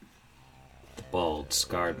bald,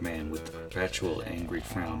 scarred man with the perpetual angry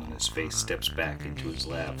frown on his face steps back into his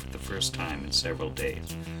lab for the first time in several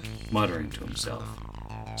days, muttering to himself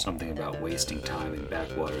something about wasting time in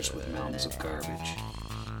backwaters with mountains of garbage.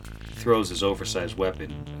 He throws his oversized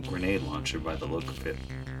weapon, a grenade launcher by the look of it,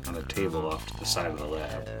 on a table off to the side of the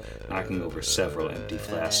lab, knocking over several empty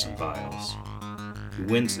flasks and vials. He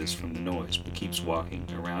winces from the noise but keeps walking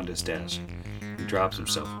around his desk and drops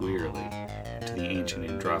himself wearily into the ancient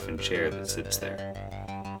Androphyn chair that sits there.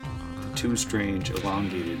 The two strange,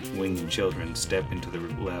 elongated, winged children step into the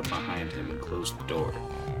lab behind him and close the door,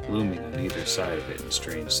 looming on either side of it in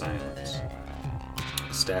strange silence.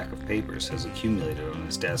 A stack of papers has accumulated on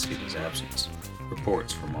his desk in his absence,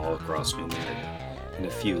 reports from all across Numeria, and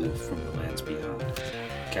a few from the lands beyond.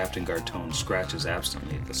 Captain Gartone scratches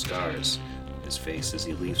absently at the scars on his face as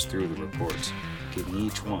he leafs through the reports, giving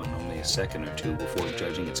each one only a second or two before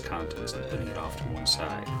judging its contents and putting it off to one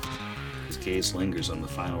side. His gaze lingers on the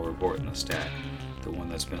final report in the stack, the one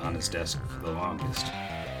that's been on his desk for the longest,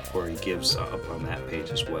 before he gives up on that page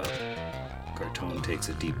as well. Gartone takes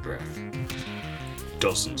a deep breath.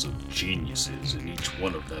 Dozens of geniuses, and each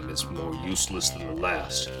one of them is more useless than the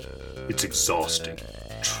last. It's exhausting.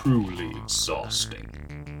 Truly exhausting.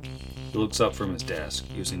 He looks up from his desk,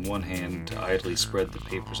 using one hand to idly spread the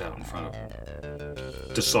papers out in front of him.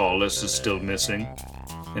 Desalis is still missing,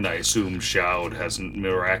 and I assume Shaud hasn't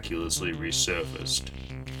miraculously resurfaced.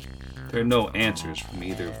 There are no answers from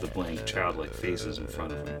either of the blank, childlike faces in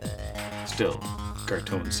front of him. Still,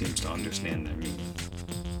 Gartone seems to understand their meaning.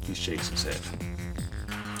 He shakes his head.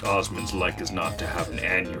 Osmond's like is not to have an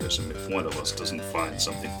aneurysm if one of us doesn't find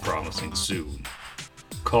something promising soon.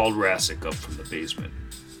 Call Rassic up from the basement.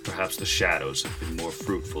 Perhaps the shadows have been more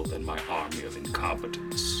fruitful than my army of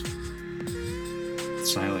incompetents. The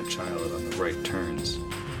silent child on the right turns,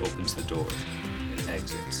 opens the door, and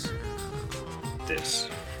exits. This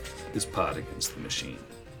is Pod Against the Machine.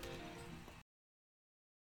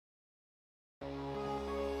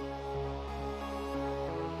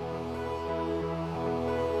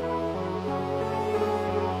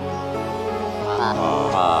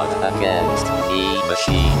 Pod Against the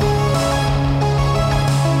Machine.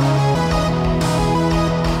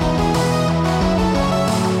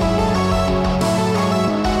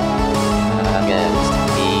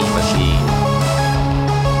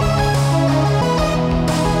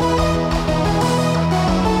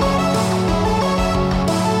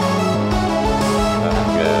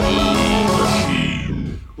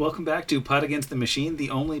 Welcome back to Pod Against the Machine, the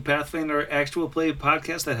only Pathfinder actual play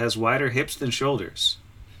podcast that has wider hips than shoulders.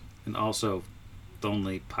 And also the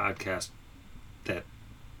only podcast that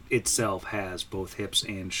itself has both hips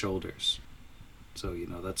and shoulders. So,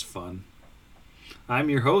 that's fun. I'm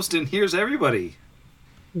your host, and here's everybody.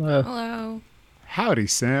 Hello. Hello. Howdy,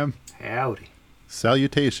 Sam. Howdy.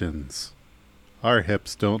 Salutations. Our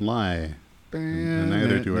hips don't lie, and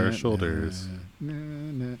neither do our shoulders.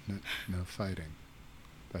 No fighting.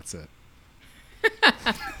 That's it.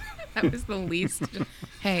 That was the least.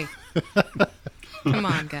 Hey. Come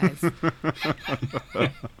on, guys.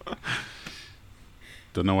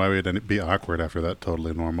 Don't know why we'd be awkward after that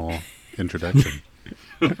totally normal introduction.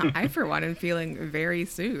 I, for one, am feeling very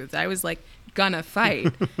soothed. I was like, gonna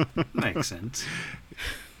fight. Makes sense.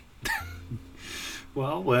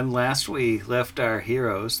 Well, when last we left our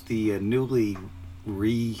heroes, the newly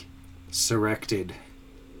resurrected,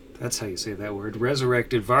 that's how you say that word,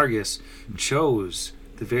 resurrected Vargas chose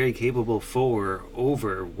the very capable Four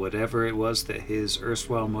over whatever it was that his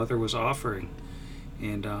erstwhile mother was offering.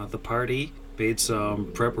 And the party made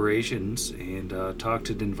some preparations and talked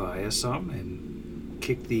to Denvaya some and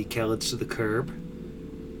kicked the Kellids to the curb,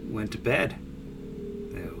 went to bed.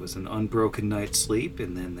 It was an unbroken night's sleep,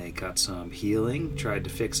 and then they got some healing, tried to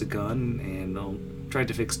fix a gun, and tried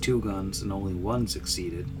to fix two guns, and only one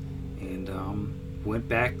succeeded. And went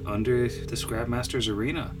back under the Scrapmaster's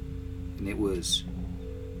arena. And it was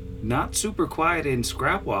not super quiet in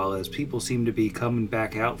Scrapwall as people seemed to be coming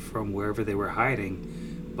back out from wherever they were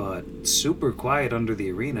hiding, but super quiet under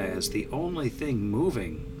the arena as the only thing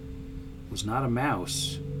moving was not a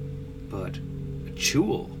mouse, but a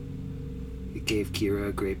Chewel. It gave Kira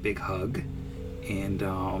a great big hug, and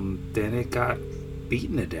then it got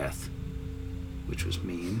beaten to death, which was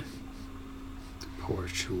mean. Poor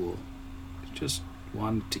Chewel. It just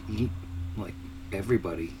wanted to eat like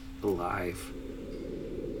everybody alive.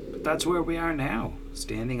 But that's where we are now,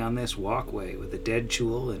 standing on this walkway with a dead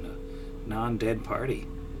Chewel and a non-dead party.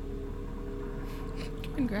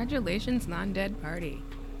 Congratulations, non-dead party.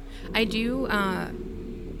 I do,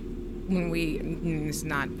 it's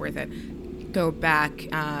not worth it, go back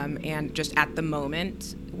and just at the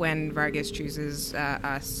moment when Vargas chooses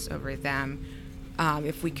us over them,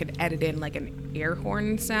 if we could edit in like an air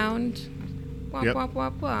horn sound, wah, Yep. wah,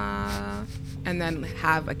 wah, wah, and then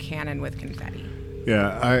have a cannon with confetti.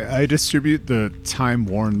 Yeah, I distribute the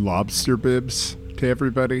time-worn lobster bibs to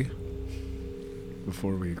everybody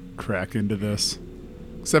before we crack into this.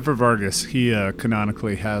 Except for Vargas, he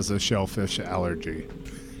canonically has a shellfish allergy.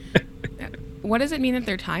 What does it mean that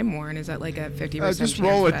they're time worn? Is that like a 50% Just chance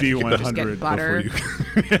roll a that you just get D100 butter?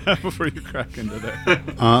 before you crack into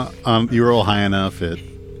that. You roll high enough,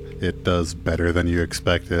 it does better than you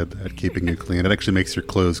expected at keeping you clean. It actually makes your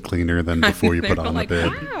clothes cleaner than before you They put were on like,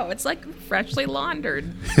 the bib. wow, it's like freshly laundered.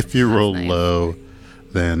 If you roll nice. low,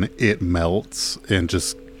 then it melts and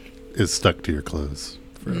just is stuck to your clothes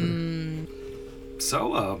forever.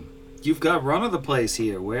 So, you've got run of the place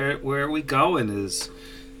here. Where are we going? Is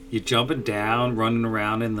you jumping down, running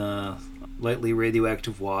around in the lightly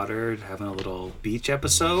radioactive water, having a little beach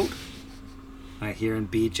episode? I hear in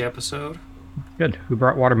beach episode. Good. Who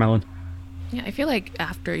brought watermelon? Yeah, I feel like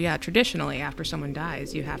traditionally after someone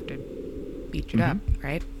dies, you have to beach it up,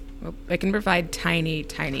 right? Well, I can provide tiny,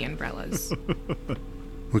 tiny umbrellas.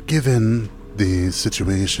 Well, given the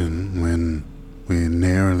situation when we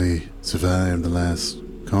narrowly survived the last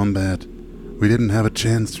combat, we didn't have a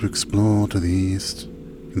chance to explore to the east.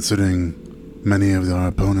 Considering many of our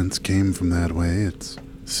opponents came from that way, it's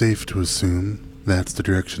safe to assume that's the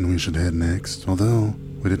direction we should head next, although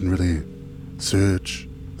we didn't really search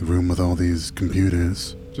the room with all these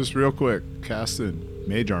computers. Just real quick, casted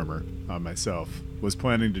mage armor on myself. Was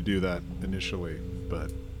planning to do that initially,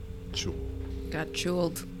 but sure. Got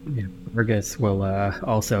chewled. Yeah. Vargas will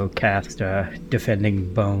also cast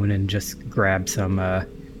Defending Bone and just grab some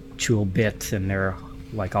chewel bits, and they're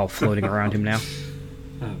like all floating around him now.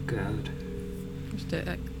 Oh, God. Just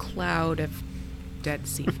a cloud of dead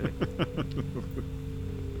seafood.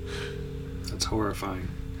 That's horrifying.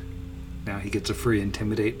 Now he gets a free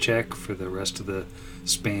intimidate check for the rest of the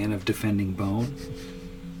span of Defending Bone.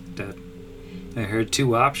 I heard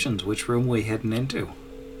two options. Which room we heading into?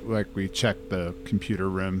 Like, we check the computer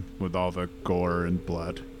room with all the gore and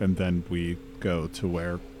blood, and then we go to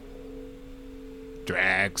where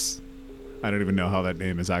Drags. I don't even know how that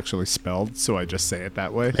name is actually spelled, so I just say it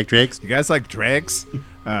that way. Like Drake's? You guys like Drags?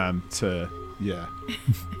 Yeah,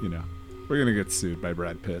 you know, we're gonna get sued by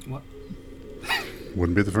Brad Pitt. What?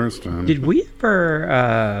 Wouldn't be the first time. Did we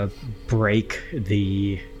ever break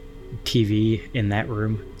the TV in that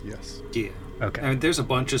room? Yes. Yeah. Okay. I mean, there's a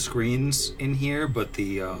bunch of screens in here, but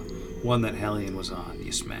the one that Hellion was on,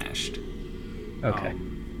 you smashed. Okay.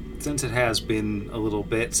 Since it has been a little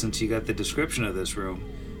bit since you got the description of this room,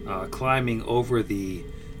 climbing over the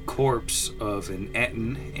corpse of an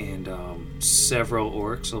Etten and several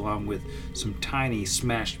orcs, along with some tiny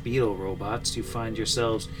smashed beetle robots, you find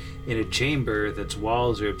yourselves in a chamber that's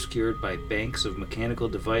walls are obscured by banks of mechanical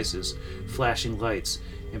devices, flashing lights,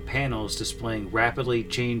 and panels displaying rapidly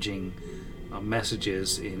changing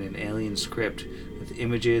messages in an alien script with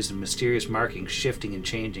images and mysterious markings shifting and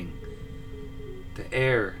changing. The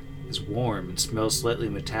air is warm and smells slightly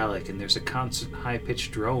metallic, and there's a constant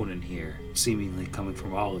high-pitched drone in here, seemingly coming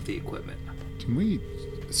from all of the equipment. Can we?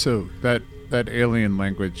 So that alien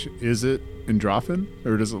language, is it Androphin,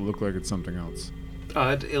 or does it look like it's something else?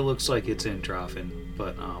 It looks like it's in Drofin,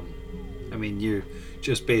 but I mean, you're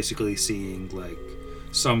just basically seeing like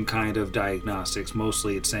some kind of diagnostics.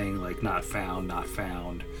 Mostly it's saying like not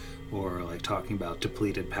found, or like talking about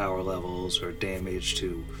depleted power levels or damage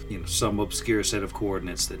to, you know, some obscure set of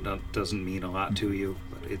coordinates that doesn't mean a lot to you.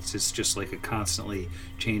 But it's just like a constantly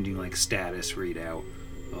changing like status readout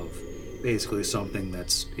of basically something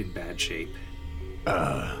that's in bad shape.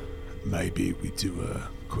 Maybe we do a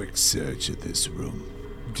quick search of this room.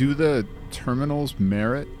 Do the terminals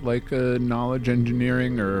merit like a knowledge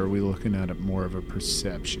engineering, or are we looking at it more of a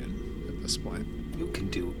perception at this point? You can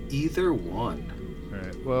do either one.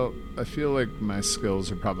 Alright, well, I feel like my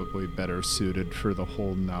skills are probably better suited for the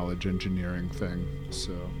whole knowledge engineering thing,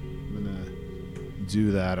 so I'm gonna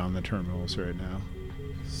do that on the terminals right now.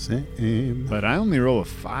 Same. But I only roll a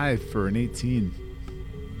 5 for an 18.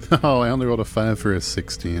 Oh, I only rolled a 5 for a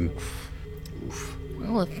 16.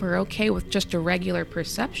 Well, if we're okay with just a regular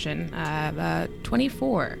perception,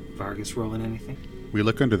 24. Vargas rolling anything? We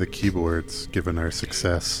look under the keyboards, given our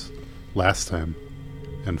success last time,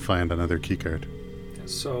 and find another keycard.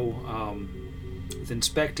 So, with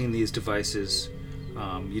inspecting these devices,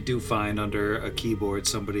 you do find under a keyboard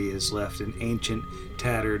somebody has left an ancient,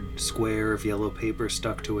 tattered square of yellow paper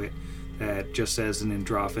stuck to it that just says an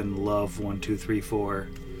Androphin Love 1234.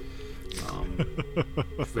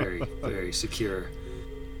 Very, very secure.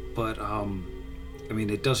 But I mean,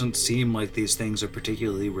 it doesn't seem like these things are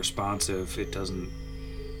particularly responsive. It doesn't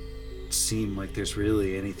seem like there's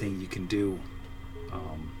really anything you can do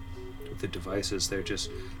with the devices. They're just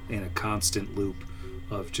in a constant loop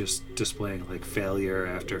of just displaying like failure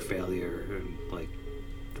after failure and like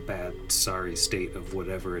the bad, sorry state of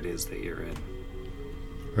whatever it is that you're in.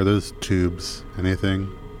 Are those tubes anything?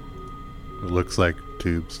 It looks like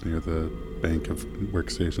tubes near the bank of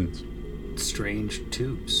workstations. Strange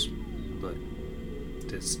tubes, but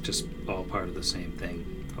it's just all part of the same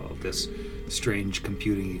thing. All of this strange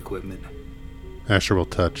computing equipment. Asher will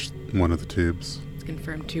touch one of the tubes. It's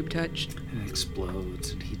confirmed tube touch. And it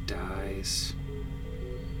explodes and he dies.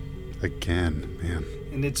 Again, man.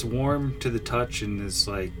 And it's warm to the touch and is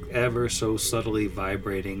like ever so subtly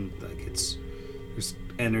vibrating. Like there's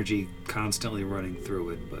energy constantly running through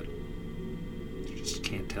it, but you just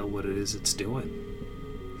can't tell what it is it's doing.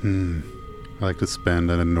 I like to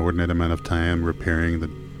spend an inordinate amount of time repairing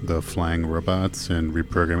the flying robots and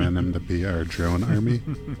reprogramming them to be our drone army.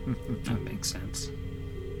 That makes sense.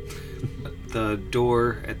 The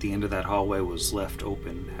door at the end of that hallway was left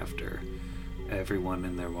open after everyone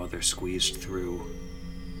and their mother squeezed through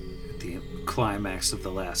at the climax of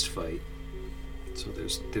the last fight. So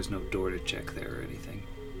there's no door to check there or anything.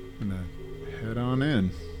 I'm gonna head on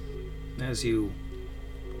in. As you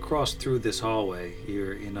cross through this hallway,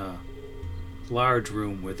 you're in a large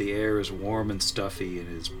room where the air is warm and stuffy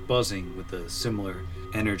and is buzzing with a similar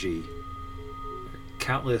energy.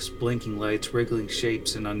 Countless blinking lights, wriggling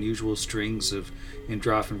shapes, and unusual strings of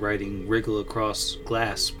Androphan writing wriggle across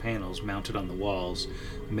glass panels mounted on the walls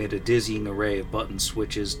amid a dizzying array of buttons,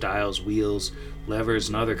 switches, dials, wheels, levers,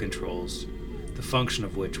 and other controls, the function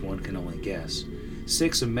of which one can only guess.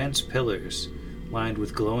 6 immense pillars, lined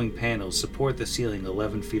with glowing panels, support the ceiling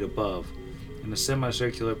 11 feet above, and a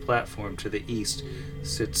semicircular platform to the east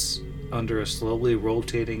sits under a slowly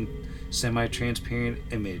rotating, semi-transparent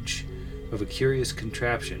image of a curious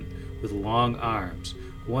contraption with long arms,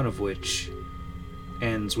 one of which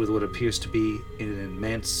ends with what appears to be an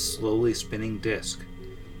immense, slowly spinning disc.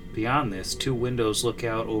 Beyond this, 2 windows look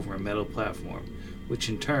out over a metal platform, which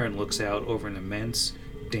in turn looks out over an immense,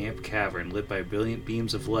 damp cavern lit by brilliant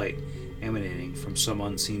beams of light emanating from some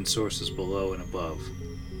unseen sources below and above.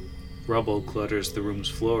 Rubble clutters the room's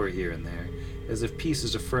floor here and there, as if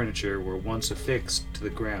pieces of furniture were once affixed to the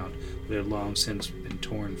ground but had long since been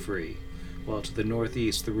torn free, while to the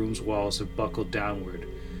northeast the room's walls have buckled downward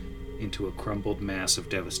into a crumbled mass of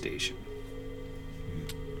devastation.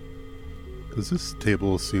 Does this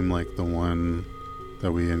table seem like the one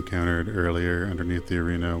that we encountered earlier underneath the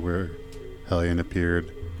arena where Hellion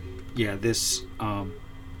appeared? Yeah, this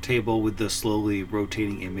table with the slowly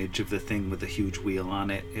rotating image of the thing with the huge wheel on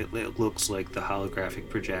it, it looks like the holographic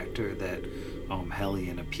projector that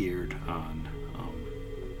Hellion appeared on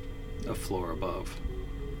a floor above.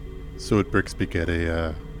 So would Brixby get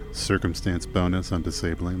a circumstance bonus on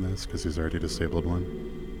disabling this because he's already disabled one?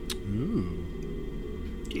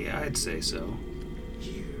 Ooh. Yeah, I'd say so.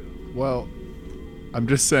 Well, I'm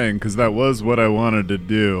just saying, because that was what I wanted to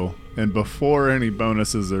do. And before any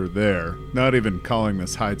bonuses are there, not even calling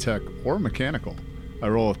this high-tech or mechanical, I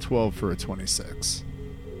roll a 12 for a 26.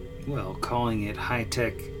 Well, calling it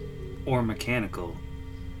high-tech or mechanical,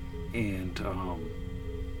 and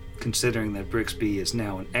considering that Brixby is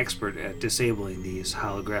now an expert at disabling these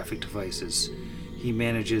holographic devices, he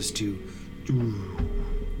manages to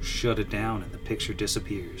shut it down and the picture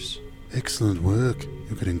disappears. Excellent work.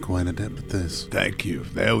 You're getting quite adept at this. Thank you.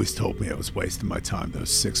 They always told me I was wasting my time those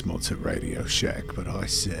 6 months at Radio Shack, but I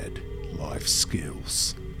said life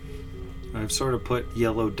skills. I've sort of put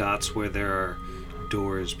yellow dots where there are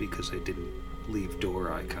doors because I didn't leave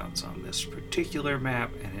door icons on this particular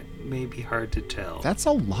map, and it may be hard to tell. That's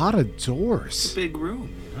a lot of It's doors. a big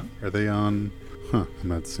room, you know? Are they on? I'm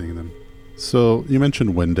not seeing them. So you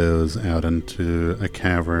mentioned windows out into a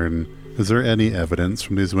cavern. Is there any evidence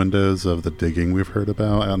from these windows of the digging we've heard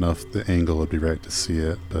about? I don't know if the angle would be right to see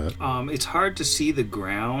it, but... It's hard to see the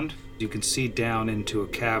ground. You can see down into a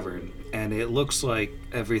cavern, and it looks like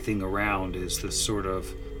everything around is this sort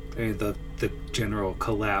of... the general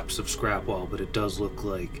collapse of scrap wall, but it does look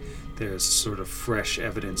like there's sort of fresh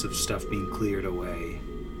evidence of stuff being cleared away.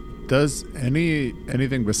 Does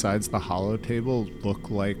anything besides the hollow table look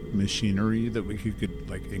like machinery that we could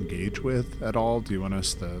like engage with at all? Do you want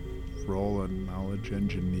us to roll a knowledge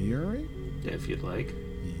engineering? Yeah, if you'd like.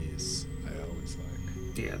 Yes, I always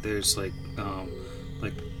like. Yeah, there's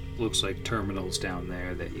looks like terminals down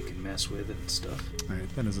there that you can mess with and stuff. All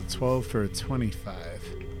right, then is a 12 for a 25.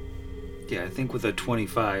 Yeah, I think with a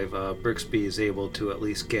 25, Brixby is able to at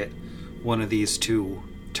least get one of these 2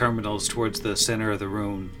 terminals towards the center of the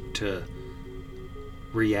room to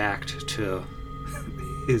react to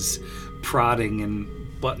his prodding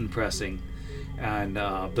and button pressing. And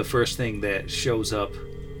the first thing that shows up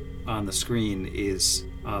on the screen is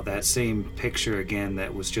that same picture again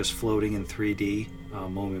that was just floating in 3D a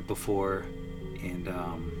moment before. And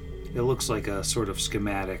it looks like a sort of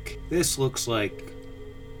schematic. This looks like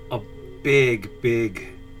a big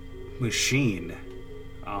machine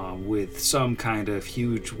with some kind of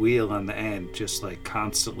huge wheel on the end, just like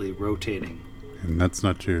constantly rotating. And that's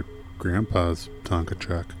not your grandpa's Tonka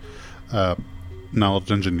truck.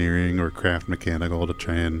 Knowledge engineering or craft mechanical to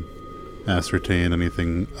try and ascertain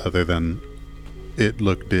anything other than it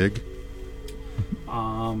look dig?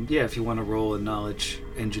 Yeah, if you want to roll a knowledge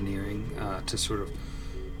engineering to sort of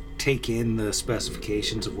take in the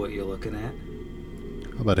specifications of what you're looking at.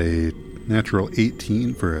 How about a natural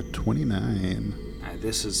 18 for a 29?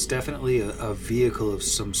 This is definitely a vehicle of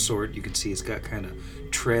some sort. You can see it's got kind of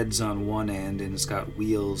treads on one end, and it's got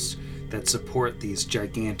wheels that support these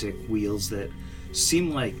gigantic wheels that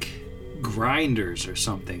seem like grinders or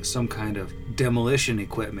something, some kind of demolition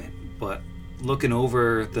equipment. But looking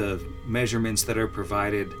over the measurements that are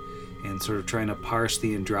provided and sort of trying to parse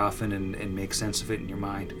the endorphin and make sense of it in your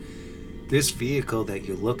mind, this vehicle that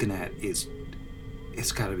you're looking at it's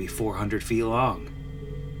got to be 400 feet long.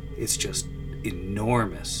 It's just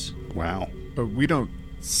enormous. Wow. But we don't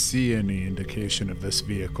see any indication of this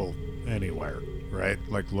vehicle anywhere, right?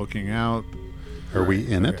 Like looking out. Are we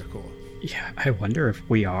in it? Okay, cool. Yeah, I wonder if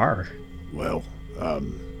we are. Well,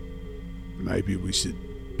 maybe we should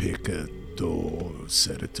pick a door,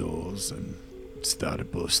 set of doors, and start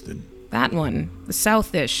it busting. That one, the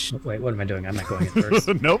southish. Wait, what am I doing? I'm not going in first.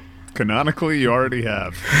 Nope. Canonically, you already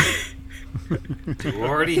have. You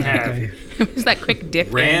already have. It was that quick dip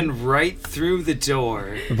in. Ran right through the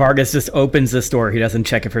door. Vargas just opens this door. He doesn't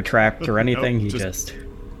check if we're trapped or anything. Nope, he just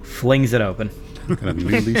flings it open. Got a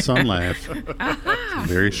new lease on life.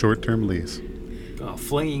 Very short-term lease.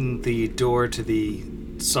 Flinging the door to the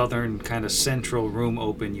southern kind of central room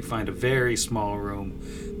open, you find a very small room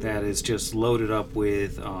that is just loaded up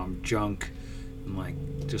with junk and like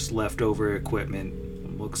just leftover equipment.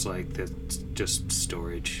 It looks like that's just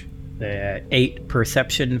storage. 8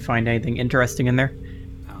 perception. Find anything interesting in there?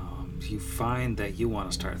 You find that you want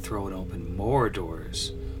to start throwing open more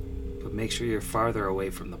doors, but make sure you're farther away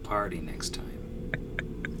from the party next time.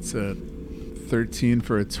 It's a 13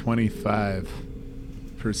 for a 25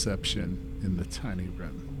 perception in the tiny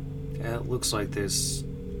room. Yeah, it looks like there's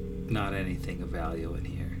not anything of value in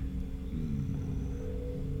here.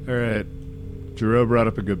 All right. Giroux brought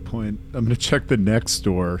up a good point. I'm going to check the next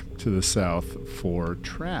door to the south for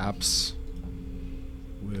traps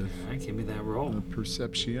with All right, give me that roll. a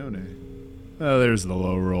Perceptione. Oh, there's the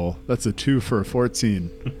low roll. That's a 2 for a 14.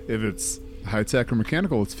 If it's high-tech or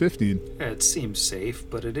mechanical, it's 15. Yeah, it seems safe,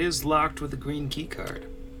 but it is locked with a green key card.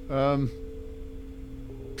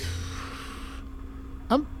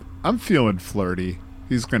 I'm feeling flirty.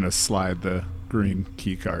 He's going to slide the green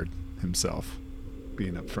key card himself,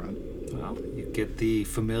 being up front. Well, you get the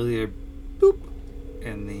familiar boop,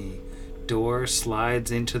 and the door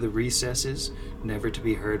slides into the recesses, never to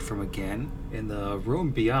be heard from again. In the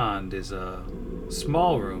room beyond is a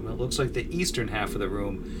small room. It looks like the eastern half of the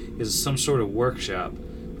room is some sort of workshop,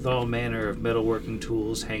 with all manner of metalworking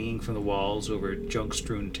tools hanging from the walls over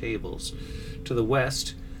junk-strewn tables. To the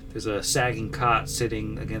west, there's a sagging cot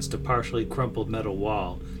sitting against a partially crumpled metal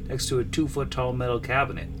wall, next to a 2-foot-tall metal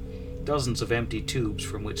cabinet. Dozens of empty tubes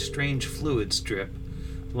from which strange fluids drip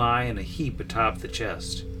lie in a heap atop the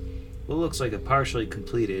chest. What looks like a partially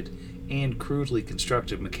completed and crudely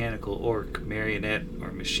constructed mechanical orc, marionette,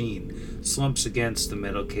 or machine slumps against the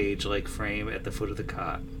metal cage-like frame at the foot of the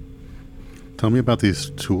cot. Tell me about these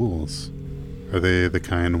tools. Are they the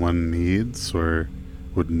kind one needs, or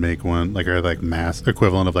would make one, like, are they like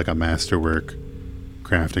equivalent of like a masterwork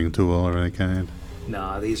crafting tool or any kind?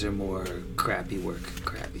 Nah, these are more crappy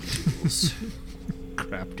tools.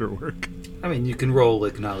 Crafter work. I mean, you can roll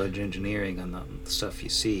like knowledge engineering on the stuff you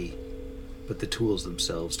see, but the tools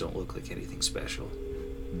themselves don't look like anything special.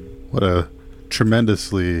 What a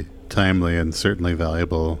tremendously timely and certainly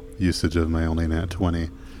valuable usage of my only nat 20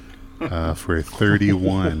 for a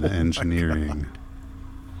 31 engineering.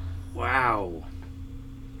 Wow.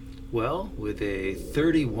 Well, with a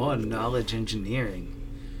 31 knowledge engineering,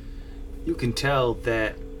 you can tell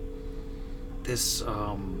that this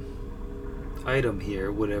item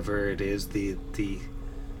here, whatever it is, the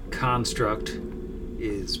construct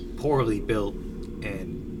is poorly built,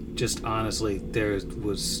 and just honestly, there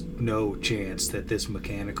was no chance that this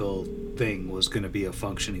mechanical thing was going to be a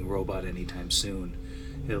functioning robot anytime soon.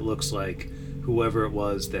 It looks like whoever it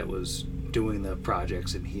was that was doing the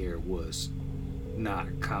projects in here was not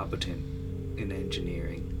competent in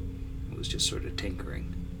engineering. It was just sort of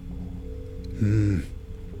tinkering.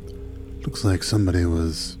 Looks like somebody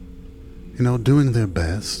was, doing their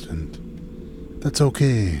best, and that's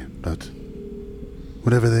okay, but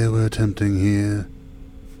whatever they were attempting here,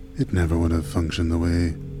 it never would have functioned the way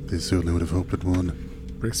they certainly would have hoped it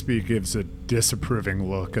would. Brixby gives a disapproving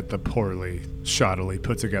look at the poorly, shoddily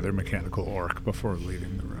put together mechanical orc before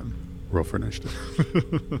leaving the room. Roll for initiative.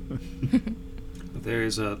 There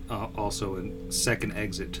is also a second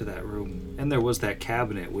exit to that room, and there was that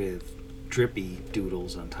cabinet with drippy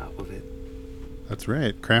doodles on top of it. That's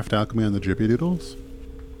right. Craft alchemy on the drippy doodles?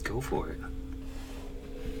 Go for it.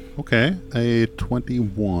 Okay. A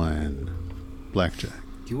 21. Blackjack.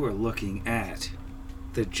 You are looking at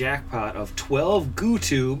the jackpot of 12 goo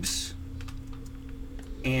tubes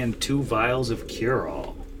and 2 vials of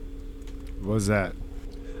cure-all. What was that?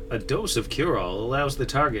 A dose of cure-all allows the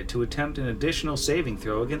target to attempt an additional saving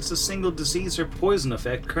throw against a single disease or poison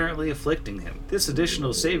effect currently afflicting him. This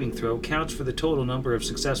additional saving throw counts for the total number of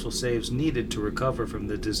successful saves needed to recover from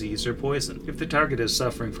the disease or poison. If the target is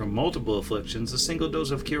suffering from multiple afflictions, a single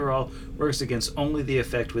dose of cure-all works against only the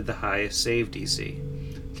effect with the highest save DC.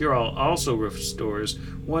 Cure-all also restores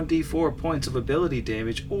 1d4 points of ability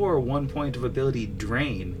damage or 1 point of ability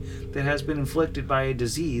drain that has been inflicted by a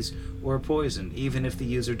disease or poison, even if the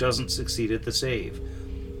user doesn't succeed at the save.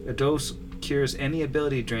 A dose cures any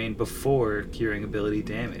ability drain before curing ability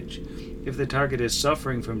damage. If the target is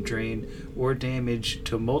suffering from drain or damage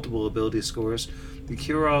to multiple ability scores, the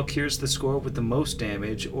cure-all cures the score with the most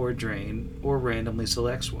damage or drain, or randomly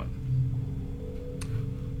selects one.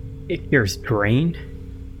 Here's drain.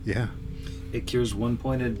 Yeah. It cures 1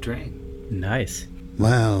 point of drain. Nice.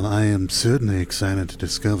 Well, I am certainly excited to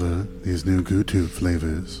discover these new goo tube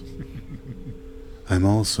flavors. I'm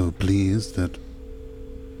also pleased that,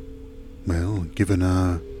 well, given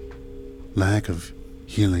our lack of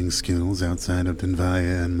healing skills outside of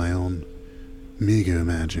Denvaya and my own meager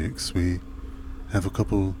magics, we have a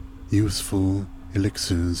couple useful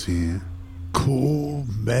elixirs here. Cool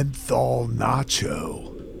menthol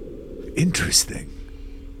nacho. Interesting.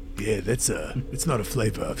 Yeah, it's not a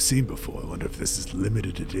flavor I've seen before. I wonder if this is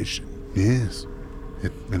limited edition. Yes,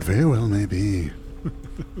 it very well may be.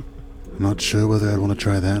 I'm not sure whether I'd want to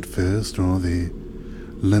try that first or the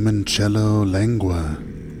limoncello lengua.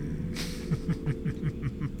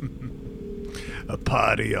 A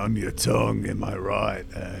party on your tongue, am I right?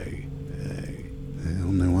 Hey.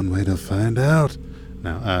 Only one way to find out.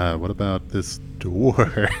 Now, what about this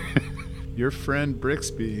door? Your friend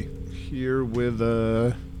Brixby here with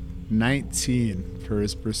a 19 for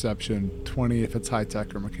his perception, 20 if it's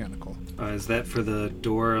high-tech or mechanical. Is that for the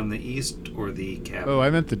door on the east or the cabinet? Oh, I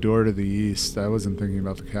meant the door to the east. I wasn't thinking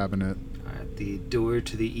about the cabinet. The door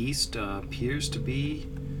to the east appears to be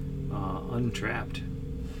untrapped.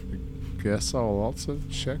 Guess I'll also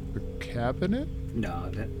check the cabinet?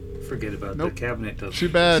 No, forget about Nope. the cabinet. Doesn't. Too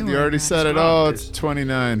bad, Don't you worry already about said it. it. Oh, it's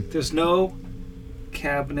 29. There's no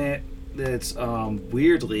cabinet that's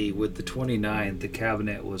weirdly with the 29. The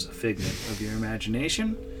cabinet was a figment of your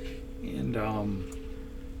imagination, and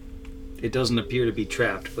it doesn't appear to be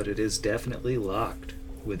trapped, but it is definitely locked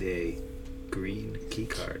with a green key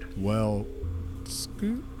card. Well,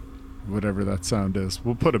 scoot? Whatever that sound is.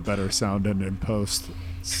 We'll put a better sound in post.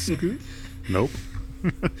 Scoot? Nope.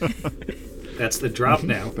 That's the drop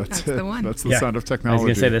now. That's That's it. the one. That's the Yeah. sound of I was technology.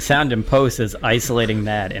 going to say the sound in post is isolating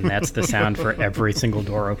that, and that's the sound for every single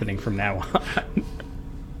door opening from now on.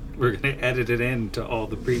 We're going to edit it into all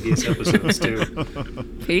the previous episodes, too.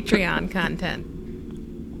 Patreon content.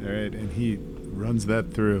 All right, and he runs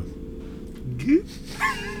that through.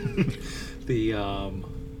 The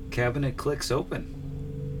cabinet clicks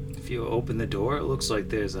open. If you open the door, it looks like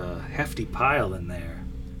there's a hefty pile in there.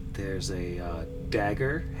 There's a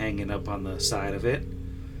dagger hanging up on the side of it.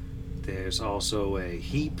 There's also a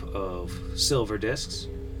heap of silver discs,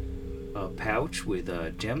 a pouch with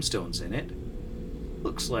gemstones in it.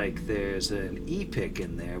 Looks like there's an e-pick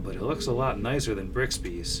in there, but it looks a lot nicer than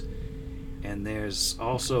Brixby's. And there's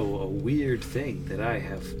also a weird thing that I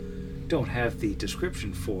don't have the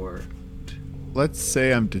description for. Let's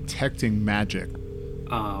say I'm detecting magic.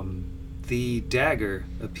 The dagger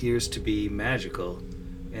appears to be magical,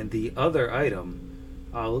 and the other item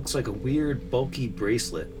looks like a weird, bulky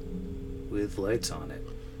bracelet with lights on it.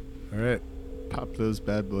 All right, pop those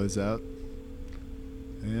bad boys out.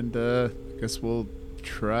 And I guess we'll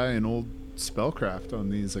try an old spellcraft on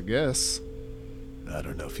these, I guess. I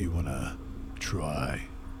don't know if you want to try.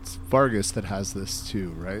 It's Vargas that has this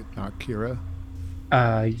too, right? Not Kira?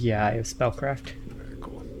 Yeah, I have spellcraft. Very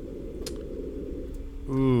cool.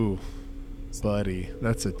 Ooh, buddy,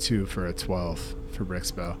 that's a 2 for a 12 for Brick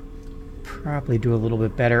Spell. Probably do a little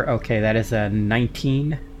bit better. Okay, that is a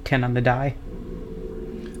 19, 10 on the die.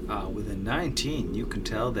 With a 19, you can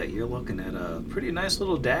tell that you're looking at a pretty nice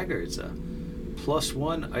little dagger. It's a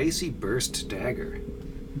 +1 icy burst dagger.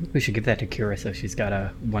 We should give that to Kira so she's got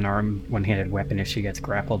a one-handed weapon if she gets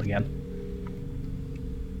grappled again.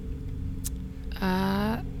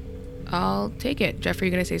 I'll take it. Jeffrey,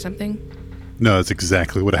 you gonna say something? No, that's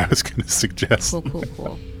exactly what I was going to suggest.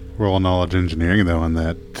 Cool. Roll knowledge engineering, though, on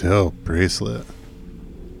that dope bracelet.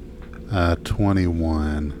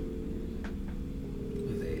 21.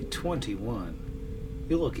 With a 21,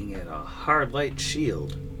 you're looking at a hard light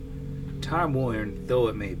shield. Time-worn though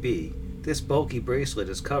it may be, this bulky bracelet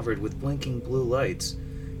is covered with blinking blue lights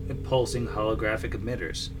and pulsing holographic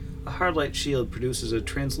emitters. A hard light shield produces a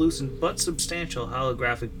translucent but substantial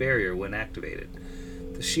holographic barrier when activated.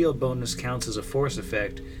 The shield bonus counts as a force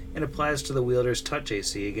effect and applies to the wielder's touch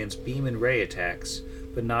AC against beam and ray attacks,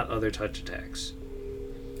 but not other touch attacks.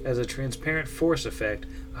 As a transparent force effect,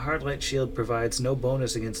 a hard light shield provides no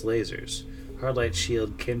bonus against lasers. Hard light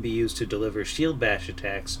shield can be used to deliver shield bash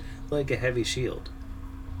attacks like a heavy shield.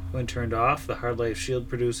 When turned off, the hard light shield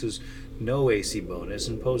produces no AC bonus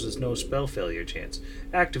and poses no spell failure chance.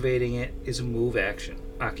 Activating it is a move action,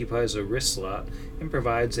 occupies a wrist slot, and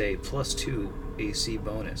provides a +2 AC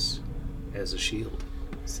bonus as a shield.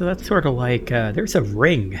 So that's sort of like, there's a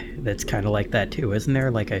ring that's kind of like that too, isn't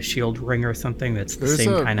there? Like a shield ring or something that's the There's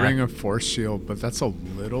same a kind ring of force shield, but that's a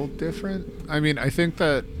little different. I mean,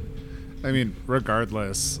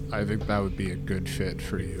 regardless, I think that would be a good fit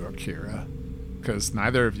for you, Akira. Because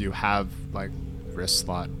neither of you have, like, wrist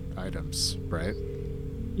slot items, right?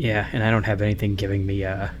 Yeah, and I don't have anything giving me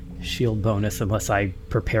a shield bonus unless I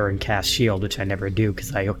prepare and cast shield, which I never do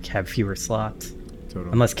because I have fewer slots.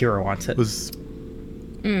 Totally. Unless Kira wants it.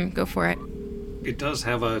 Go for it. It does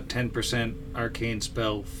have a 10% arcane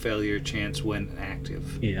spell failure chance when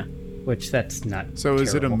active. Yeah, which that's not So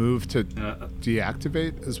is it a terrible. move to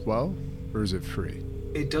deactivate as well? Or is it free?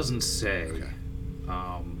 It doesn't say. Okay.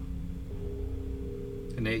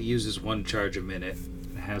 And it uses 1 charge a minute.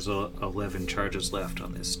 It has 11 charges left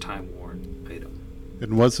on this time-worn item.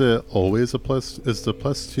 And was it always is the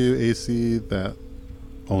 +2 AC that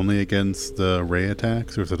only against the ray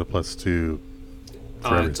attacks, or is it a +2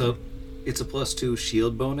 for everything? It's a +2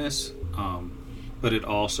 shield bonus, but it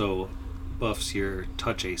also buffs your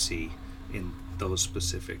touch AC in those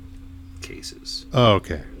specific cases. Oh,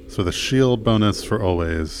 okay. So the shield bonus for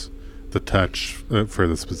always, the touch for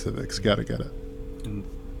the specifics. Get it. And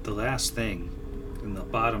the last thing in the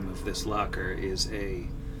bottom of this locker is a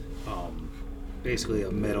basically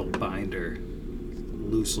a metal binder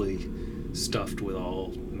loosely stuffed with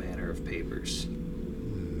all manner of papers.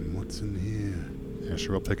 What's in here?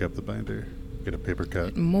 Asher will pick up the binder, get a paper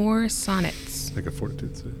cut, More sonnets. make a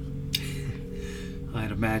fortitude save.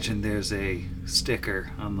 I'd imagine there's a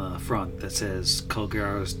sticker on the front that says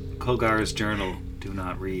Kolgar's journal, do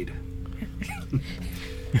not read.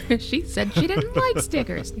 She said she didn't like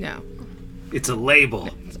stickers. No. It's a label,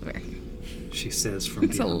 It's very, she says from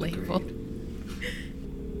it's a beyond the label. grave.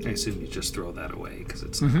 I assume you just throw that away because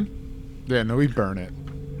it's Yeah, no, we burn it.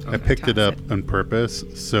 I picked it toss up on purpose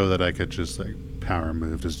so that I could just power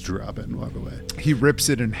move, just drop it and walk away. He rips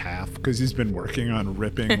it in half because he's been working on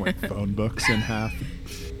ripping phone books in half.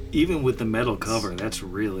 even with the metal cover. That's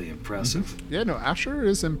really impressive. Yeah, no, Asher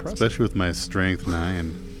is impressive. Especially with my strength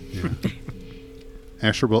 9. Yeah.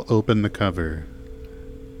 Asher will open the cover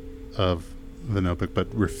of the notebook,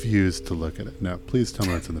 but refuse to look at it. No, please tell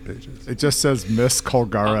me what's in the pages. It just says Miss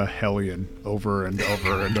Kolgara Hellion over and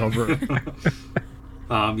over and over.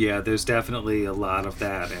 Yeah, there's definitely a lot of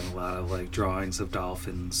that, and a lot of drawings of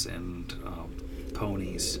dolphins and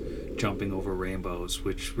ponies jumping over rainbows,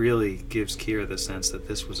 which really gives Kira the sense that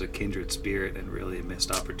this was a kindred spirit and really a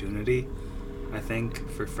missed opportunity, I think,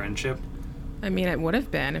 for friendship. I mean, it would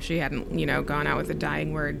have been if she hadn't, gone out with the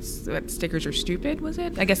dying words that stickers are stupid, was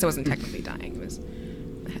it? I guess it wasn't technically dying. It was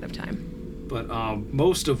ahead of time. But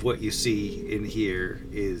most of what you see in here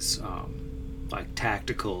is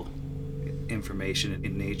tactical information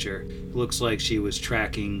in nature. It looks like she was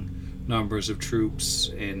tracking numbers of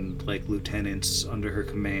troops and lieutenants under her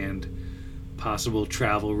command, possible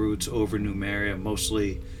travel routes over Numeria,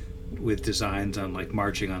 mostly with designs on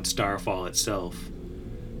marching on Starfall itself.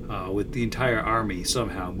 With the entire army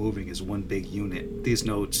somehow moving as one big unit. These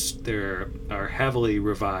notes are heavily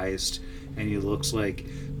revised, and it looks like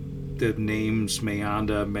the names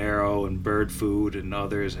Mayanda, Marrow, and Bird Food and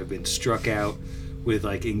others have been struck out with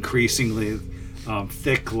increasingly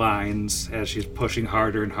thick lines as she's pushing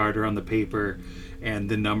harder and harder on the paper, and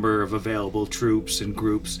the number of available troops and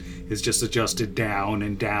groups is just adjusted down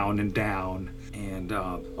and down and down. And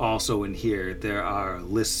also in here, there are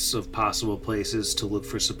lists of possible places to look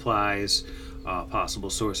for supplies, possible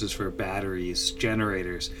sources for batteries,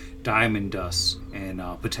 generators, diamond dust, and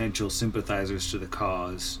potential sympathizers to the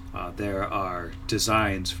cause. There are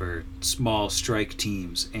designs for small strike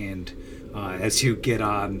teams, and as you get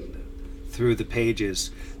on through the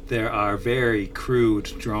pages, there are very crude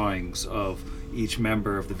drawings of each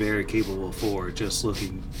member of the very capable four just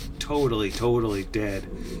looking totally dead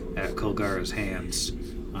at Kulgara's hands.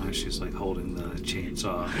 She's like holding the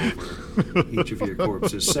chainsaw over each of your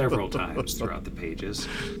corpses several times throughout the pages.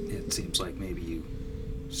 It seems like maybe you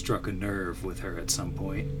struck a nerve with her at some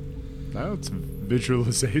point. No, it's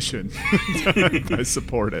visualization. I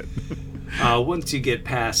support it. Once you get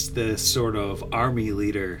past the sort of army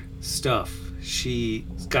leader stuff,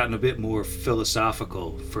 she's gotten a bit more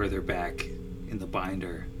philosophical further back in the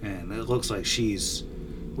binder, and it looks like she's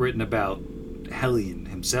written about Hellion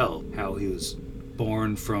himself, how he was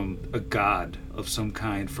born from a god of some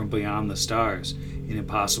kind from beyond the stars, an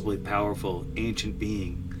impossibly powerful ancient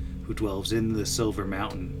being who dwells in the Silver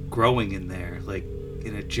Mountain, growing in there like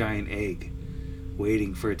in a giant egg,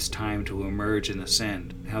 waiting for its time to emerge and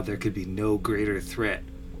ascend. How there could be no greater threat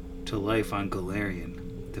to life on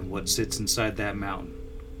Golarion than what sits inside that mountain.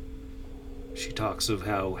 She talks of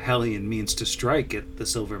how Hellion means to strike at the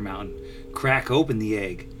Silver Mountain, crack open the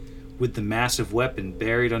egg with the massive weapon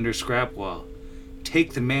buried under Scrapwall,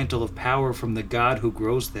 take the mantle of power from the god who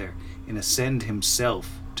grows there, and ascend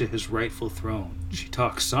himself to his rightful throne. She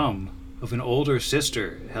talks some of an older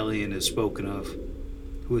sister Hellion is spoken of,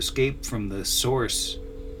 who escaped from the source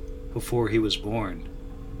before he was born,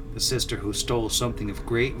 the sister who stole something of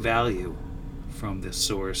great value from this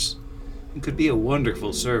source and could be a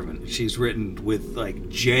wonderful servant. She's written with like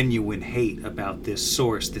genuine hate about this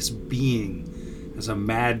source, this being as a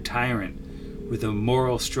mad tyrant with a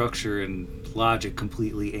moral structure and logic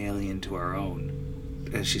completely alien to our own.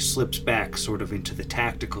 As she slips back sort of into the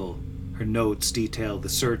tactical, her notes detail the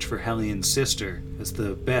search for Hellion's sister as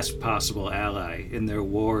the best possible ally in their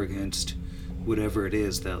war against whatever it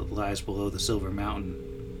is that lies below the Silver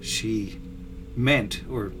Mountain. She meant,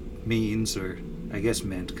 or means, or I guess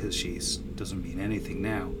meant because she doesn't mean anything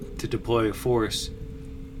now, to deploy a force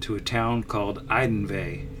to a town called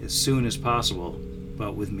Eidenvey as soon as possible,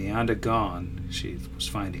 but with Meanda gone, she was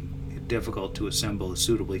finding it difficult to assemble a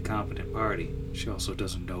suitably competent party. She also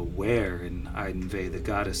doesn't know where in Eidenvey the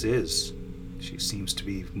goddess is. She seems to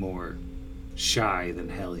be more shy than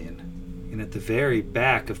Hellion. And at the very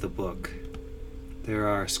back of the book, there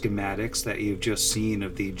are schematics that you've just seen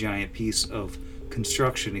of the giant piece of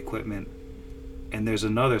construction equipment, and there's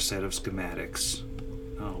another set of schematics.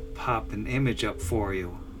 I'll pop an image up for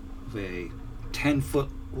you of a 10-foot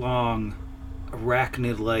long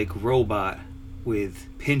arachnid-like robot with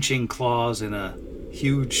pinching claws and a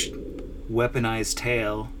huge weaponized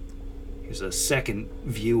tail. Here's a second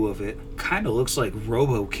view of it. Kind of looks like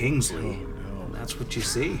Robo Kingsley. Oh, no. That's what you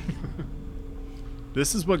see.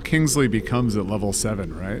 This is what Kingsley becomes at level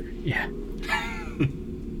 7, right? Yeah.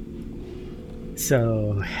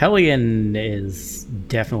 So Hellion is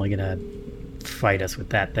definitely gonna fight us with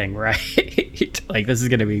that thing, right? Like, this is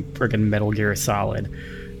gonna be freaking Metal Gear Solid.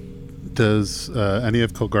 Does any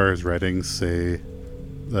of Kulgara's writings say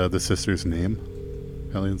the sister's name?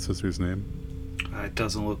 Hellion's sister's name? It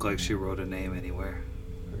doesn't look like she wrote a name anywhere.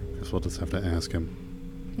 Guess we'll just have to ask him.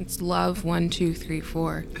 It's love 1, 2, 3,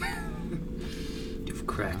 4. You've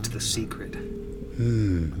cracked the secret.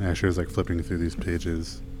 Asher's like flipping through these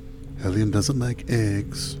pages. Hellion doesn't like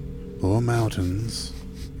eggs or mountains.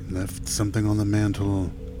 He left something on the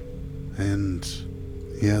mantle, and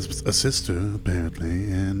he has a sister,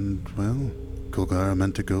 apparently, and, well, Kulgara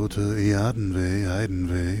meant to go to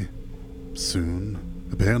Eidenvey soon.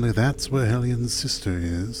 Apparently that's where Hellion's sister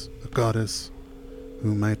is, a goddess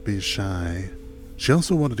who might be shy. She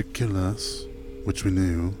also wanted to kill us, which we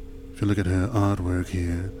knew. If you look at her artwork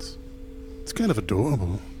here, it's kind of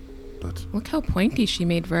adorable, but... Look how pointy she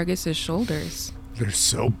made Vargas's shoulders. They're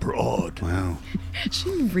so broad. Wow. She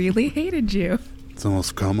really hated you. It's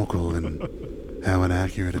almost comical in how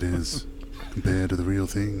inaccurate it is compared to the real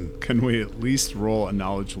thing. Can we at least roll a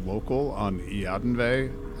knowledge local on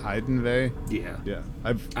Eidenvey? Yeah. Yeah.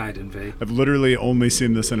 Eidenvey. I've literally only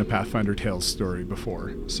seen this in a Pathfinder Tales story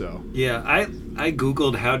before, so... Yeah, I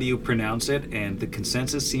googled how do you pronounce it, and the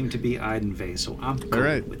consensus seemed to be Eidenvey, so I'm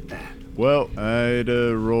good with that. Well, I'd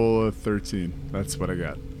roll a 13. That's what I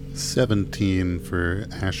got. 17 for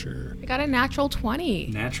Asher. I got a natural 20.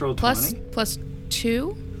 Natural 20? Plus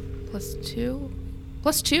 2 plus 2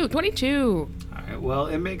 plus 2, 22. All right, well,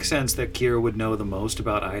 it makes sense that Kira would know the most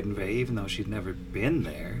about Eidenvey, even though she'd never been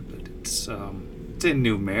there. But it's in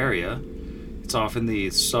Numeria. It's off in the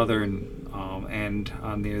southern end,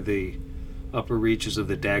 near the upper reaches of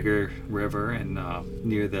the Dagger River and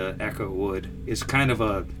near the Echo Wood. It's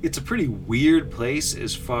it's a pretty weird place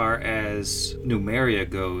as far as Numeria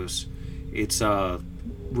goes. It's a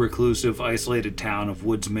reclusive, isolated town of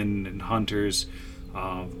woodsmen and hunters,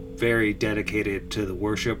 very dedicated to the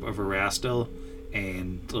worship of Erastil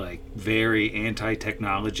and like very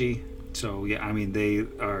anti-technology. So yeah, I mean, they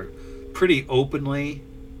are pretty openly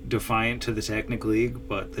defiant to the Technic League,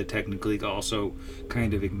 but the Technic League also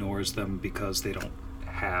kind of ignores them because they don't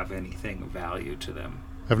have anything of value to them.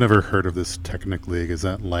 I've never heard of this Technic League. Is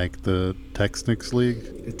that like the Technics League?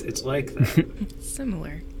 It's like that.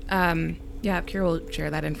 Similar. Yeah, Kira will share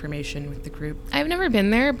that information with the group. I've never been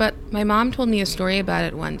there, but my mom told me a story about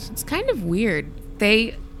it once. It's kind of weird.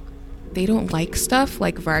 They don't like stuff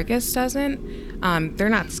like Vargas doesn't. They're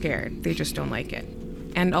not scared. They just don't like it.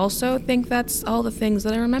 And also think that's all the things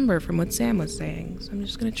that I remember from what Sam was saying. So I'm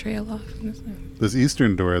just going to trail off from this. This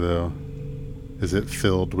eastern door, though, is it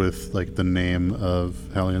filled with like the name of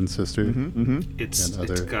Hallian's sister? It's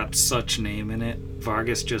got such name in it.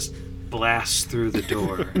 Vargas just blasts through the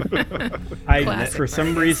door. For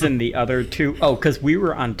some reason, the other two... Oh, because we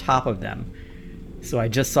were on top of them. So I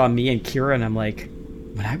just saw me and Kira, and I'm like,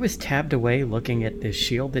 when I was tabbed away looking at this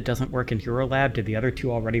shield that doesn't work in Hero Lab, did the other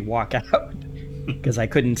two already walk out? Because I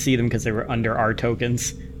couldn't see them because they were under our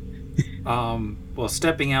tokens. Well,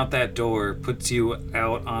 stepping out that door puts you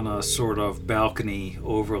out on a sort of balcony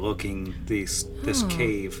overlooking this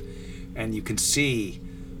cave, and you can see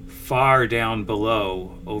far down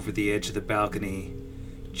below, over the edge of the balcony,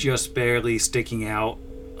 just barely sticking out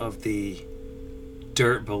of the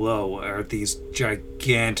dirt below, are these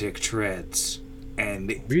gigantic treads.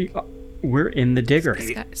 And we're in the digger.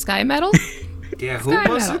 Sky metal? Yeah, who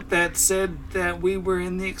was it that said that we were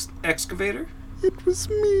in the excavator? It was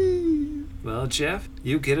me. Well, Jeff,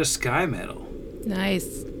 you get a sky medal.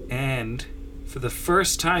 Nice. And for the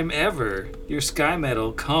first time ever, your sky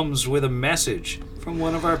medal comes with a message from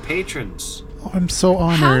one of our patrons. Oh, I'm so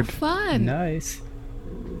honored. How fun. Nice.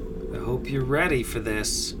 I hope you're ready for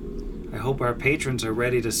this. I hope our patrons are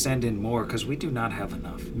ready to send in more, because we do not have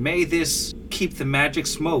enough. May this keep the magic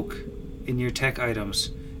smoke in your tech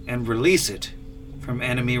items and release it from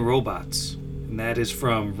enemy robots. And that is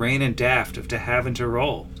from Rain and Daft of To Have and To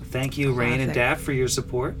Roll. So thank you, Rain and Daft, for your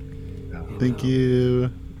support. Thank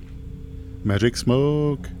you. Magic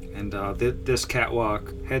smoke. And this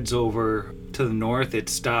catwalk heads over to the north. It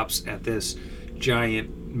stops at this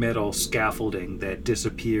giant metal scaffolding that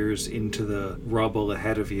disappears into the rubble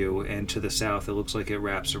ahead of you, and to the south it looks like it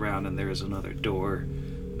wraps around and there's another door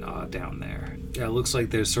down there. Yeah, it looks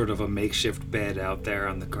like there's sort of a makeshift bed out there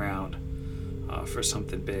on the ground for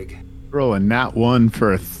something big. Roll a nat 1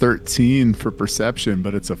 for a 13 for perception,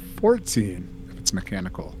 but it's a 14 if it's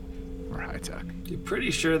mechanical or high tech. You're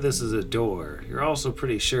pretty sure this is a door. You're also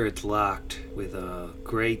pretty sure it's locked with a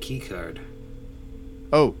gray keycard.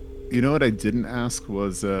 Oh, you know what I didn't ask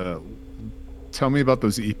was, tell me about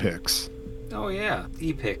those e-picks. Oh yeah, the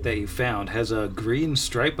e-pick that you found has a green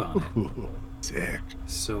stripe on it. Ooh, sick.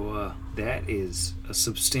 So that is a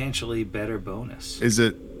substantially better bonus. Is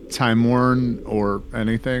it time worn or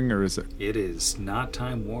anything, or is it? It is not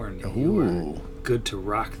time worn. Ooh. You are good to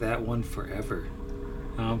rock that one forever.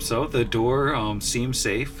 So the door seems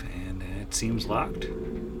safe and it seems locked.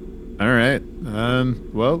 All right.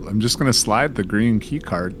 Well, I'm just gonna slide the green key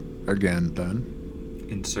card again then.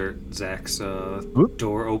 Insert Zach's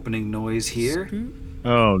door opening noise here.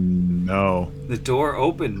 Oh no. The door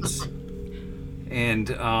opens and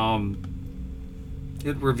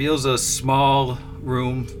it reveals a small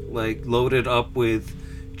room, like loaded up with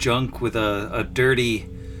junk, with a dirty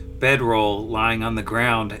bedroll lying on the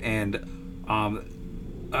ground, and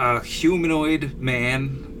a humanoid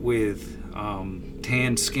man with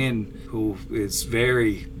tan skin who is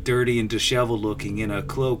very dirty and disheveled looking in a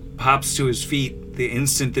cloak pops to his feet the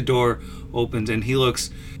instant the door opens, and he looks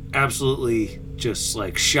absolutely just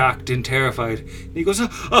like shocked and terrified. And he goes,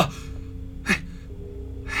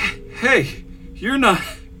 hey, you're not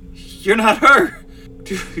her.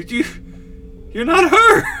 You're not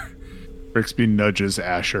her. Brixby nudges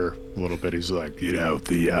Asher a little bit. He's like,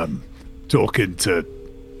 the talking to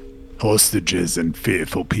hostages and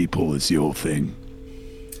fearful people is your thing.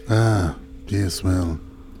 Ah, yes, well.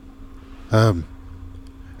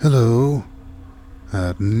 Hello.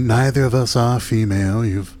 Neither of us are female.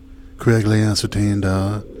 You've correctly ascertained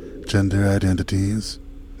our gender identities.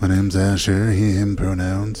 My name's Asher, he, him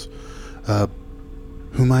pronouns.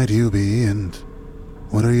 Who might you be, and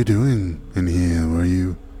what are you doing in here? Were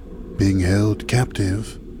you being held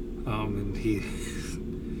captive? And he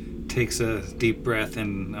takes a deep breath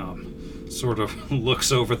and sort of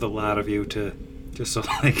looks over the lot of you to just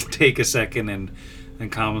take a second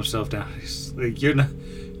and calm himself down. He's like, you're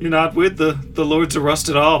not with the Lords of Rust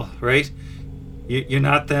at all, right? You're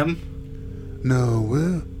not them? No,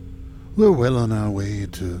 we're well on our way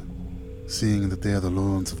to seeing that they are the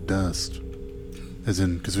Lords of Dust. As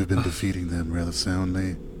in, because we've been defeating them rather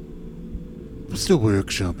soundly. We're still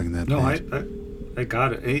workshopping that. No, bit. I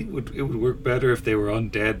got it. It would work better if they were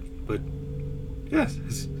undead, but yeah,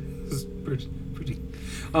 it's pretty.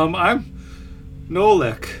 I'm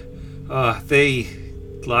Nolek. They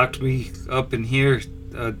locked me up in here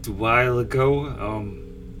a while ago.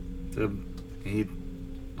 He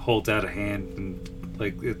holds out a hand and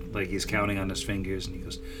like he's counting on his fingers, and he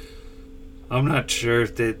goes, I'm not sure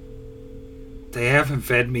that they haven't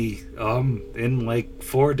fed me in like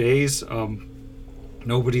 4 days.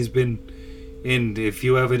 Nobody's been in. If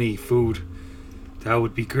you have any food, that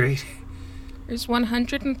would be great. There's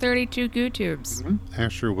 132 goo tubes.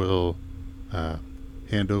 Asher will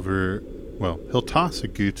hand over, well, he'll toss a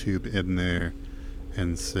goo tube in there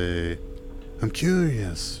and say, I'm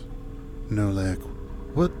curious, Nolek,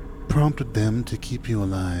 what prompted them to keep you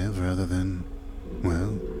alive rather than,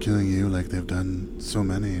 well, killing you like they've done so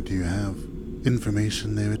many? Do you have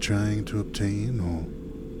information they were trying to obtain, or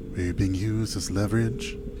were you being used as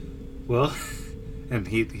leverage? Well, and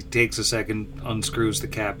he takes a second, unscrews the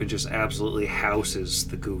cap, and just absolutely houses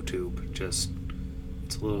the goo tube. It's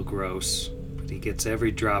a little gross, but he gets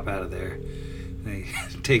every drop out of there. And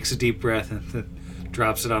he takes a deep breath and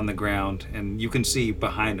drops it on the ground, and you can see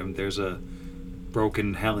behind him there's a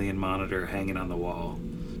broken Hellion monitor hanging on the wall.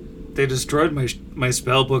 They destroyed my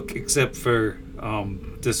spell book except for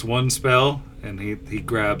this one spell, and he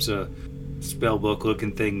grabs a spell book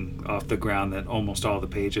looking thing off the ground that almost all the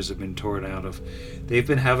pages have been torn out of. They've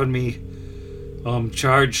been having me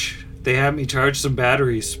charge some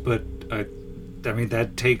batteries, but I mean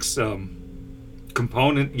that takes you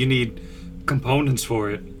need components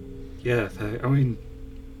for it. Yeah, I mean,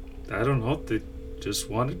 I don't know, they just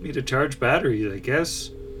wanted me to charge batteries, I guess.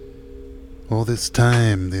 All this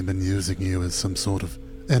time they've been using you as some sort of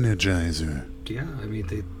energizer. Yeah, I mean,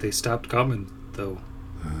 they stopped coming, though.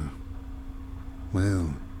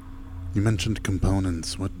 Well, you mentioned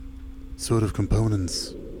components. What sort of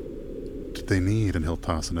components did they need? And he'll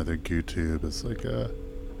toss another goo tube as like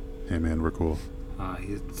hey man, we're cool.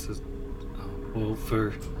 Well,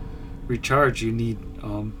 for recharge, you need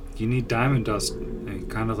diamond dust,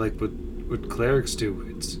 kind of like what clerics do.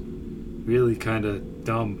 It's really kind of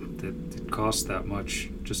dumb that it costs that much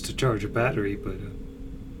just to charge a battery, but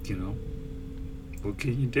what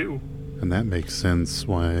can you do? And that makes sense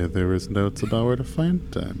why there was notes about where to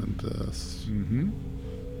find diamond dust. Mm-hmm.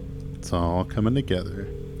 It's all coming together.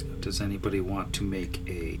 Does anybody want to make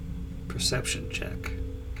a perception check?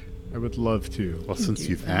 I would love to. Well, since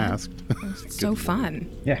you've asked. It's so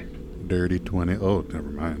fun. Yeah. Dirty 20. Oh, never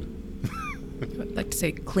mind. I'd like to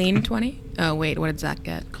say clean 20. Oh, wait, what did Zach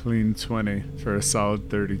get? Clean 20 for a solid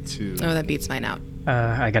 32. Oh, that beats mine out.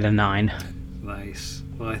 I got a 9. Nice.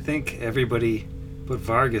 Well, I think everybody but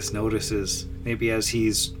Vargas notices, maybe as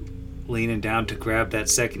he's leaning down to grab that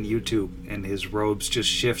second YouTube and his robes just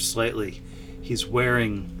shift slightly. He's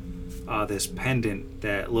wearing this pendant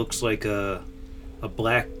that looks like a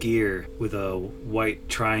black gear with a white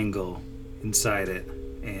triangle inside it.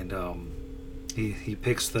 And he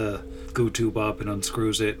picks the goo tube up and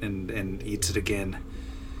unscrews it and eats it again.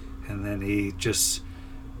 And then he just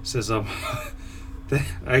says, I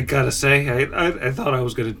gotta say, I thought I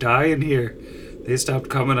was gonna die in here. They stopped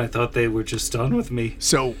coming. I thought they were just done with me.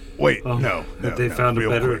 So, wait, no. They found a real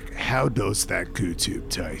better... quick. How does that goo tube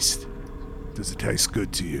taste? Does it taste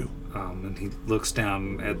good to you? And he looks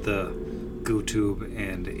down at the goo tube,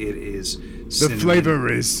 and it is The cinnamon.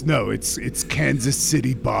 flavor is, no, it's Kansas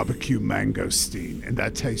City barbecue mangosteen, and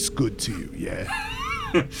that tastes good to you, yeah?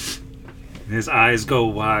 His eyes go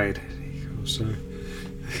wide. He goes,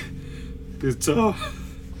 it's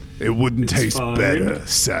It wouldn't It's taste fine. better,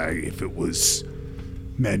 say, if it was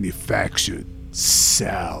manufactured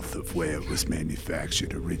south of where it was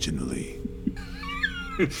manufactured originally.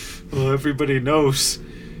 well, everybody knows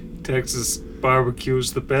Texas barbecue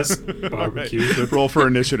is the best barbecue. Right. Roll for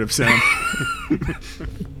initiative, Sam.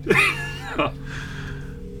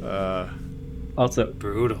 Also,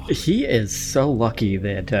 Brutal. he is so lucky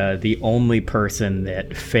that the only person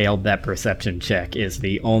that failed that perception check is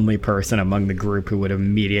the only person among the group who would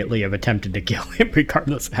immediately have attempted to kill him,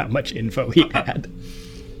 regardless of how much info he had.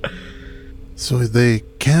 So they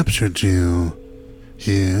captured you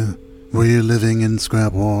here. Were you living in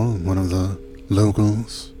Scrapwall, one of the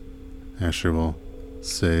locals? Asher will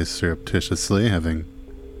say surreptitiously, having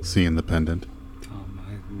seen the pendant.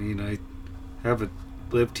 I mean, I haven't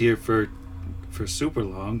lived here for super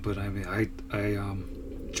long, but I mean, I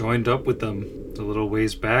joined up with them a little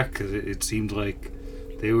ways back because it seemed like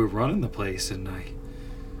they were running the place, and at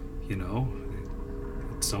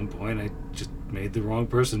some point I just made the wrong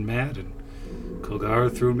person mad, and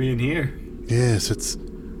Kilgara threw me in here. Yes, it's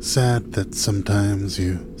sad that sometimes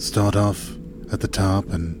you start off at the top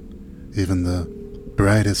and even the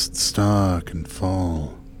brightest star can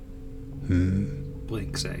fall.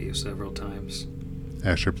 Blinks at you several times.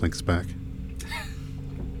 Asher blinks back.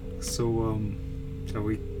 So, are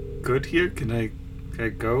we good here? Can I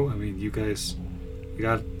go? I mean, you guys,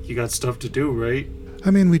 you got stuff to do, right?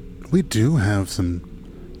 I mean, we do have some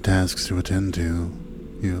tasks to attend to.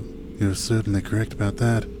 You're certainly correct about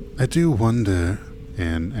that. I do wonder,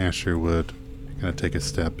 and Asher would kind of take a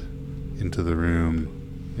step into the room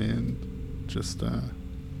and just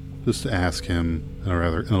ask him in a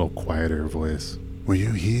little quieter voice. Were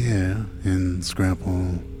you here in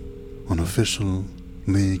Scrapple on official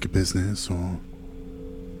League business, or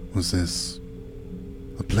was this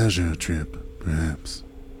a pleasure trip, perhaps?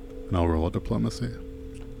 And I'll roll a diplomacy.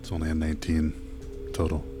 It's only a 19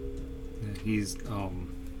 total. He's, I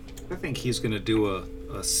think he's gonna do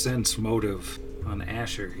a sense motive on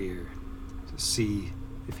Asher here to see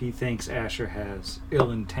if he thinks Asher has ill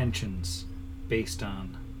intentions based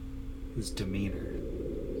on his demeanor.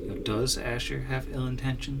 Does Asher have ill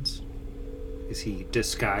intentions? Is he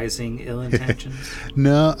disguising ill intentions?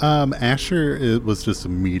 No, Asher was just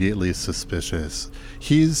immediately suspicious.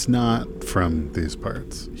 He's not from these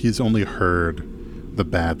parts. He's only heard the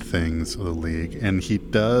bad things of the League, and he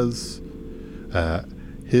does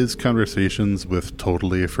his conversations with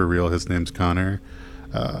Totally For Real, his name's Connor,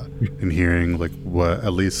 and hearing like what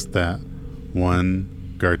at least that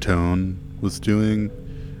one Gartone was doing,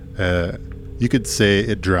 you could say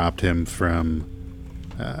it dropped him from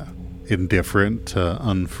indifferent to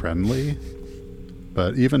unfriendly,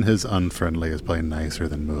 but even his unfriendly is probably nicer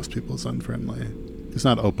than most people's unfriendly. He's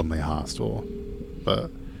not openly hostile,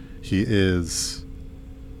 but he is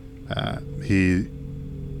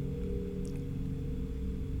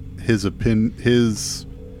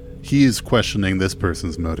he's questioning this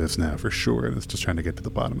person's motives now for sure, and is just trying to get to the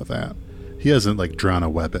bottom of that. He hasn't like drawn a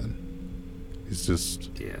weapon. He's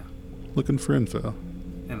just looking for info.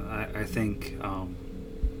 And I think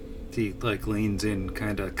he like leans in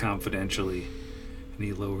kind of confidentially, and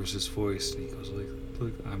he lowers his voice and he goes like,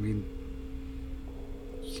 "Look, I mean,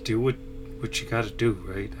 you do what you got to do,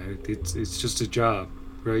 right? It's just a job,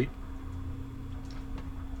 right?"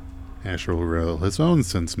 Asher will roll his own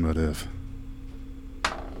sense motive.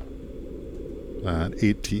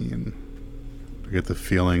 18. I get the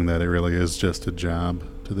feeling that it really is just a job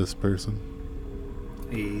to this person.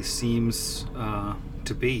 He seems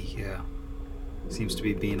to be, yeah. Seems to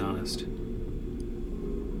be being honest.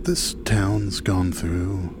 This town's gone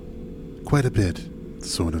through quite a bit,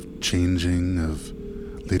 sort of changing of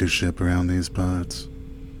leadership around these parts.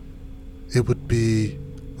 It would be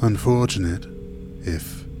unfortunate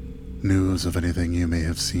if news of anything you may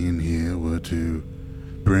have seen here were to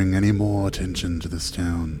bring any more attention to this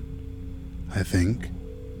town. I think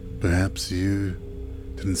perhaps you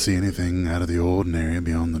didn't see anything out of the ordinary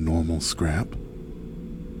beyond the normal scrap.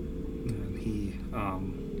 And he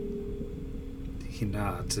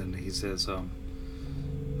nods and he says,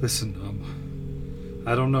 listen,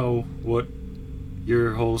 I don't know what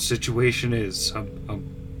your whole situation is. I'm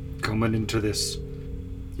coming into this,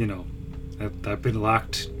 I've been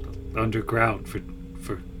locked underground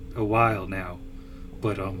for a while now,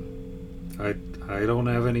 but I don't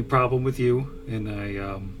have any problem with you, and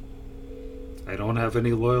I don't have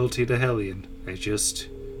any loyalty to Hellion. I just,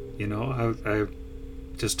 I'm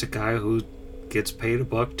just a guy who gets paid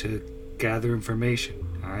 $1 to gather information.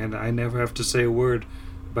 I never have to say a word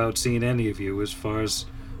about seeing any of you. As far as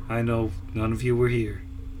I know, none of you were here.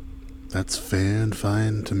 That's fair and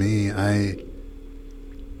fine to me. I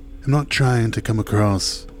am not trying to come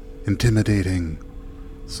across intimidating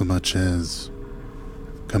so much as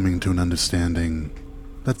coming to an understanding.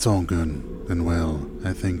 That's all good and well.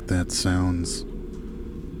 I think that sounds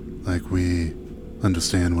like we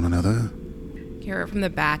understand one another. Kira from the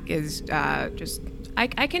back is just...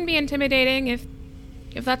 I can be intimidating if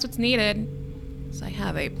that's what's needed. So I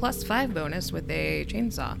have a +5 bonus with a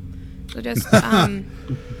chainsaw. So just,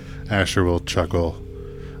 Asher will chuckle.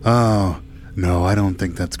 Oh, no, I don't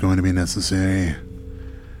think that's going to be necessary.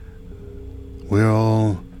 We're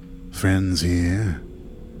all friends here.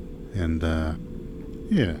 And,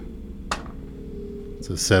 yeah. It's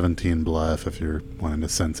a 17 bluff if you're wanting to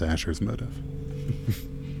sense Asher's motive.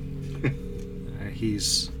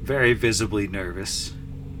 He's very visibly nervous.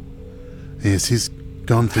 Yes, he's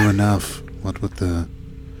gone through enough. What with the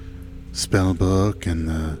spell book and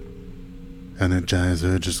the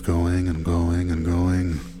energizer just going and going and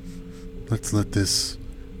going. Let's let this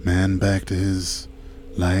man back to his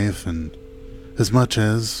life, and as much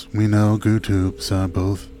as we know goo tubes are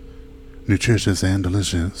both nutritious and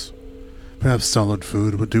delicious, perhaps solid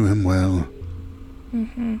food would do him well.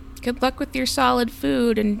 Mm-hmm. Good luck with your solid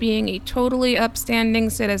food and being a totally upstanding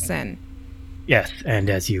citizen. Yes, and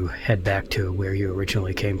as you head back to where you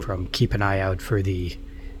originally came from, keep an eye out for the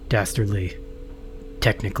dastardly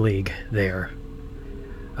Technic League. They're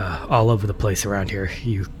all over the place around here.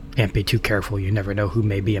 You can't be too careful. You never know who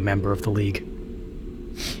may be a member of the League.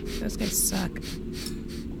 Those guys suck.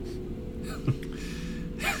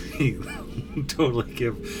 He totally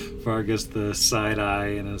give Vargas the side eye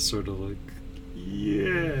and a sort of like,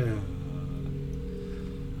 yeah.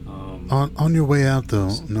 On your way out, though,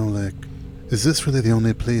 Nolek, is this really the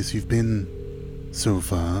only place you've been so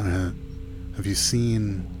far? Have you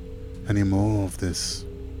seen any more of this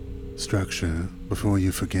structure before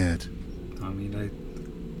you forget? I mean,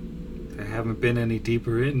 I haven't been any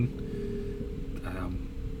deeper in.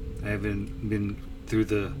 I haven't been through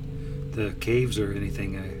the caves or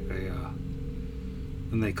anything.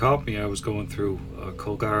 When they caught me, I was going through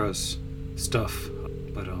Kolgara's stuff,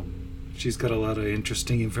 but she's got a lot of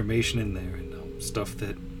interesting information in there and stuff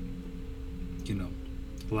that, you know,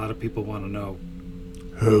 a lot of people want to know.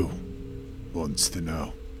 Who wants to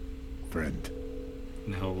know, friend?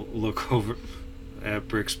 And he'll look over at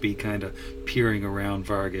Brixby, kind of peering around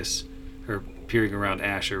Vargas, or peering around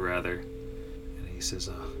Asher, rather. And he says,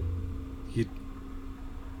 you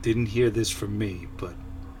didn't hear this from me, but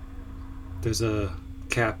there's a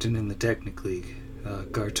captain in the Technic League,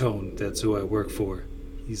 Gartone, that's who I work for.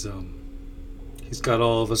 He's got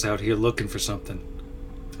all of us out here looking for something.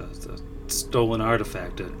 A stolen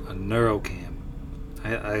artifact, a neurocam.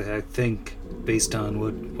 I think, based on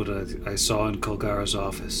what I saw in Kolgara's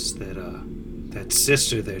office, that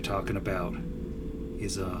sister they're talking about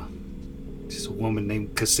is she's a woman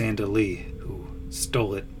named Cassandra Lee, who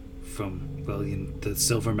stole it from, well, in the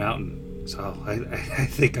Silver Mountain. So I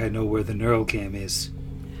think I know where the neurocam is.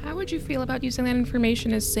 How would you feel about using that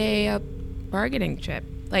information as, say, a bargaining chip?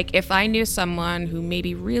 Like, if I knew someone who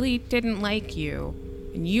maybe really didn't like you,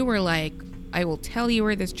 and you were like, I will tell you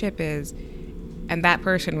where this chip is, and that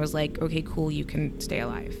person was like, okay, cool, you can stay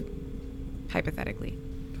alive. Hypothetically.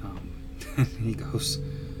 He goes,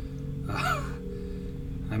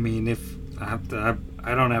 I mean, if I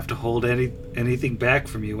don't have to hold anything back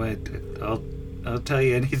from you, I'll tell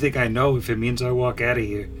you anything I know if it means I walk out of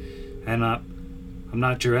here. And I'm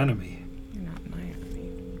not your enemy. You're not my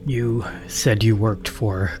enemy. You said you worked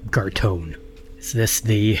for Gartone. Is this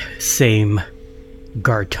the same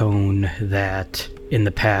Gartone that, in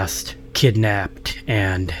the past, kidnapped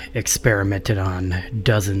and experimented on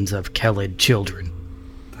dozens of Kellid children?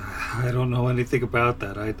 I don't know anything about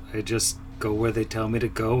that. I just go where they tell me to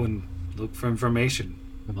go and look for information.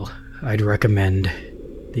 Well, I'd recommend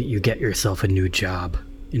that you get yourself a new job.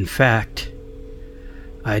 In fact,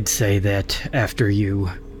 I'd say that after you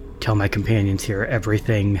tell my companions here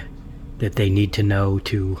everything that they need to know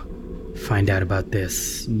to find out about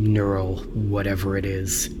this neural whatever it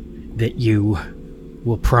is, that you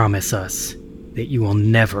will promise us that you will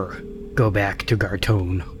never go back to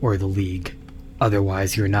Gartone or the League.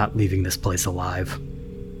 Otherwise, you're not leaving this place alive.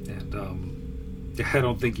 And, I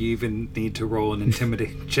don't think you even need to roll an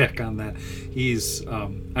intimidate check on that. He's,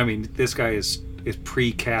 I mean, this guy is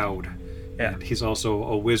pre-cowed. Yeah. And he's also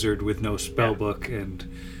a wizard with no spellbook and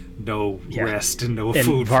no rest and no and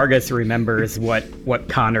food. Vargas remembers what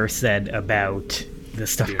Connor said about the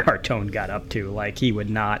stuff Gartone got up to. Like, he would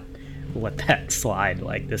not let that slide.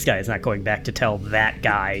 Like, this guy is not going back to tell that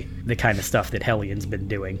guy the kind of stuff that Hellian's been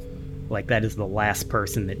doing. Like, that is the last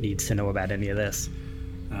person that needs to know about any of this.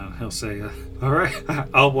 He'll say, all right,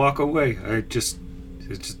 I'll walk away. It's just,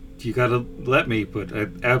 you gotta let me, but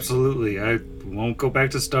absolutely, I won't go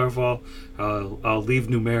back to Starfall. I'll leave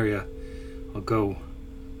Numeria. I'll go,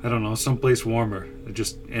 I don't know, someplace warmer.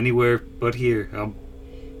 Just anywhere but here.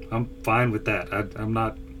 I'm fine with that. I'm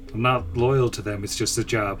not loyal to them. It's just a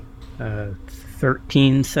job.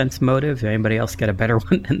 13 sense motive. Anybody else get a better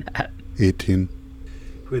one than that? 18.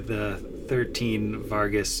 with 13,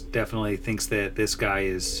 Vargas definitely thinks that this guy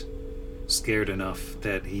is scared enough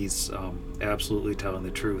that he's absolutely telling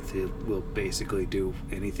the truth. He will basically do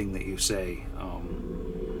anything that you say.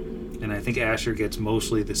 And I think Asher gets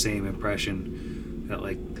mostly the same impression that,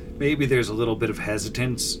 like, maybe there's a little bit of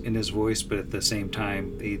hesitance in his voice, but at the same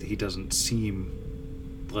time, he doesn't seem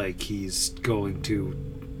like he's going to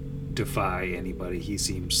defy anybody. He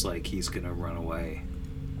seems like he's going to run away.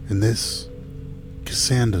 In this,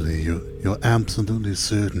 Cassandra Lee, you're absolutely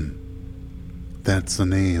certain that's the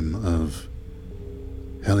name of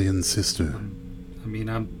Hellions' sister? I mean,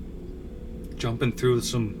 I'm jumping through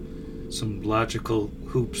some logical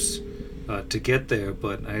hoops to get there,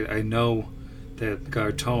 but I know that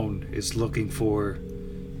Gartone is looking for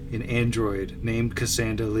an android named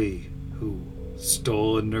Cassandra Lee who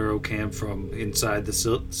stole a neurocam from inside the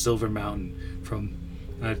Silver Mountain from,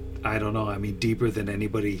 I don't know, I mean, deeper than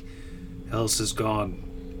anybody else has gone.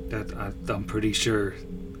 That I'm pretty sure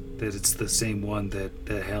that it's the same one that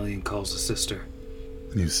Hellion calls a sister.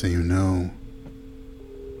 And you say you know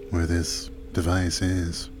where this device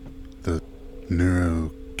is? The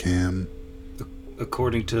neurocam?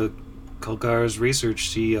 According to Kalgara's research,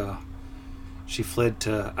 she fled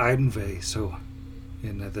to Eidenvey, so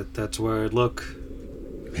that's where I'd look.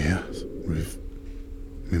 Yes,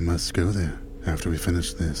 we must go there after we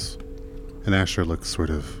finish this. And Asher looks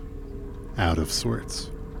sort of out of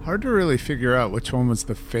sorts. Hard to really figure out which one was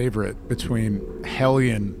the favorite between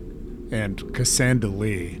Hellion and Cassandra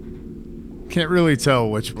Lee. Can't really tell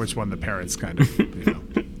which one the parents kind of,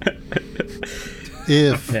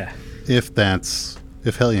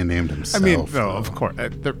 If Hellion named himself. I mean, no, of course.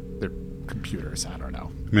 They're computers. I don't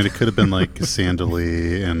know. I mean, it could have been like Cassandra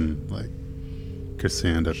Lee and like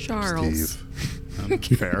Cassandra Charles.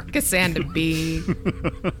 Steve. Fair. Cassandra B.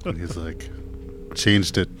 And he's like,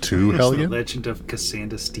 changed it to The Hellion? Legend of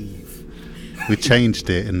Cassandra Steve. We changed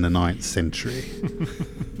it in the 9th century.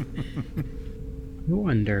 I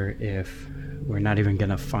wonder if we're not even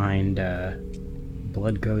gonna find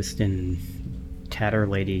Blood Ghost and Tatter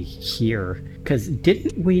Lady here. Because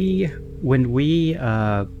didn't we, when we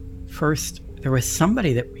first, there was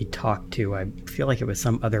somebody that we talked to, I feel like it was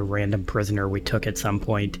some other random prisoner we took at some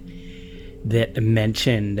point, that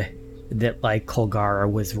mentioned that, like,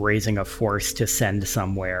 Kolgara was raising a force to send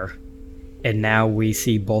somewhere. And now we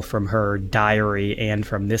see both from her diary and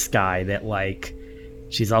from this guy that, like,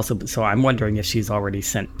 she's also... So I'm wondering if she's already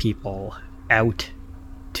sent people out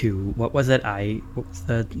to... What was it? What was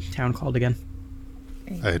the town called again?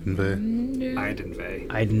 Eidenvey.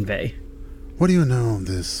 Eidenvey. What do you know of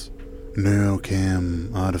this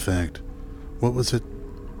neurocam artifact? What was it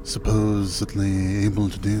supposedly able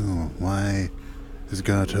to do? Why is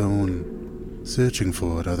Gartone searching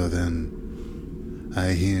for it other than,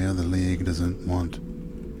 I hear the League doesn't want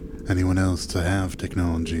anyone else to have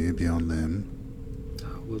technology beyond them?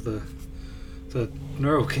 Well, the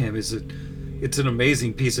neurocam it's an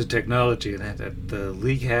amazing piece of technology, and that the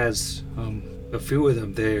League has a few of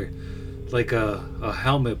them. They're like a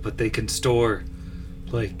helmet, but they can store,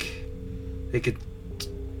 like, they could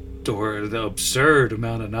store an absurd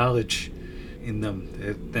amount of knowledge in them.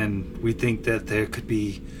 And we think that there could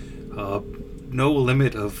be no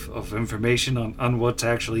limit of information on what's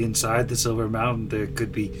actually inside the Silver Mountain. There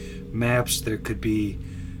could be maps, there could be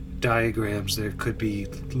diagrams, there could be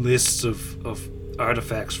lists of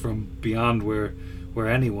artifacts from beyond where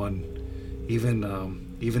anyone, even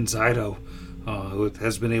Zydo, who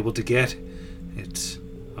has been able to get. It's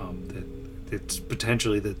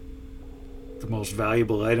potentially the most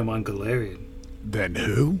valuable item on Galarian. Then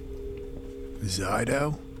who?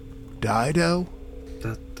 Zydo? Dido?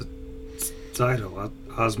 The Zydo,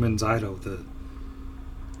 Osmond Zydo, the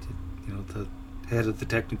head of the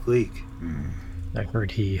Technic League. I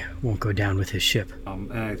heard he won't go down with his ship.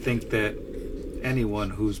 And I think that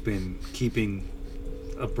anyone who's been keeping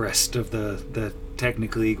abreast of the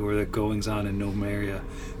Technic League or the goings-on in Nomeria,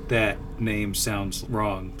 that name sounds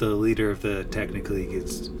wrong. The leader of the Technic League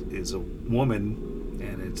is a woman,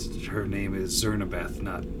 and her name is Zernabeth,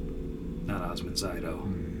 not Osmond Zydo.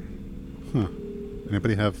 Huh.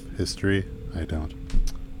 Anybody have history? I don't.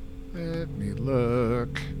 Let me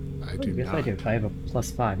look. I do Yes, not. I do. I have a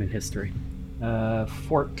 +5 in history.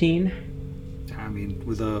 14. I mean,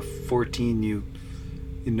 with a 14, you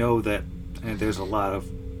know that there's a lot of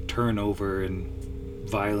turnover and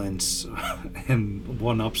violence and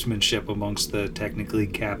one-upsmanship amongst the Technic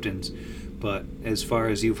League captains. But as far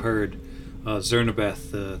as you've heard,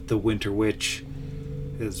 Zernabeth, the Winter Witch,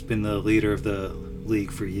 has been the leader of the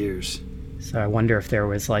League for years. So I wonder if there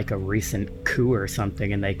was like a recent coup or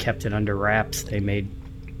something and they kept it under wraps.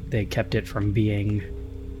 They kept it from being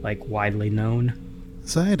like, widely known?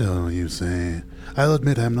 Zydo, you say? I'll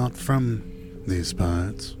admit I'm not from these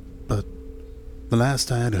parts, but the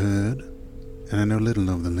last I had heard, and I know little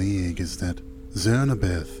of the League, is that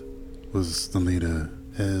Zernabeth was the leader.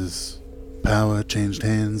 Has power changed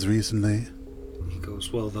hands recently? He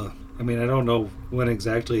goes, well, I don't know when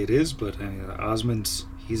exactly it is, but Osmond's,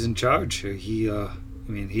 he's in charge. He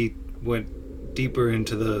went deeper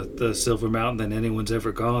into the Silver Mountain than anyone's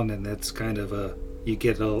ever gone, and that's kind of you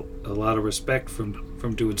get a lot of respect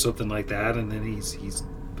from doing something like that, and then he's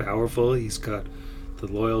powerful. He's got the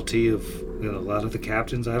loyalty of a lot of the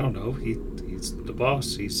captains. I don't know. He's the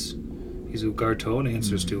boss. He's who Gartone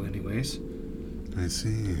answers to, anyways. I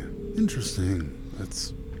see. Interesting.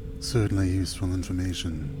 That's certainly useful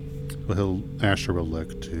information. Well, Asher will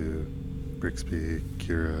look to Brixby,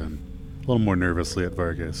 Kira, and a little more nervously at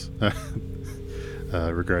Vargas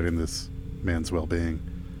regarding this man's well-being.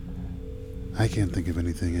 I can't think of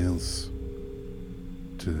anything else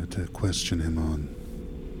to question him on.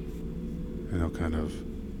 And he'll kind of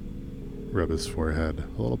rub his forehead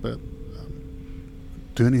a little bit.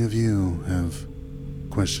 Do any of you have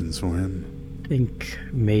questions for him? I think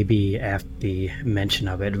maybe after the mention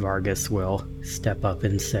of it, Vargas will step up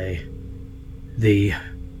and say, the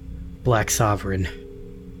Black Sovereign,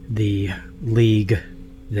 the League,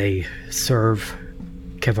 they serve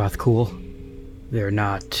Kevath Kul. They're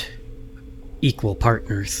not equal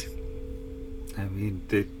partners. I mean,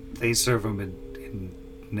 they serve him in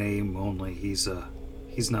name only. He's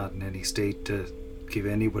not in any state to give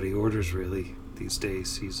anybody orders, really, these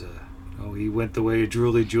days. He went the way of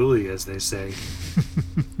Drooly Julie, as they say.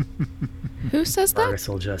 Who says that? Vargas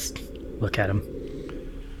will just look at him.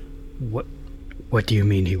 What do you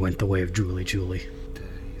mean he went the way of Drooly Julie?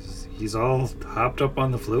 He's all hopped up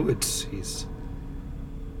on the fluids. He's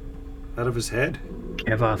out of his head.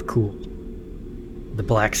 Kevath Kul, the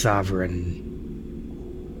Black Sovereign,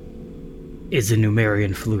 is a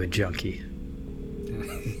Numerian fluid junkie.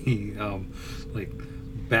 He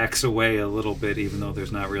backs away a little bit, even though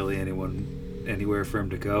there's not really anyone anywhere for him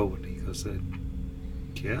to go. And he goes, I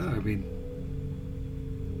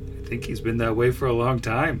think he's been that way for a long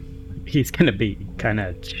time. He's gonna be kind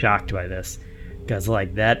of shocked by this, because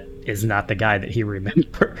that is not the guy that he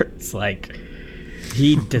remembers.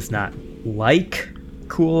 He does not like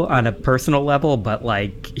Kul on a personal level, but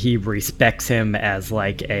he respects him as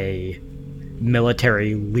a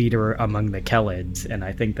military leader among the Kellids, and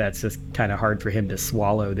I think that's just kind of hard for him to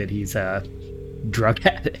swallow, that he's a drug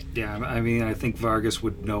addict. Yeah, I think Vargas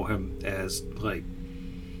would know him as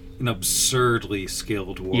an absurdly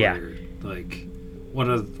skilled warrior. Yeah. One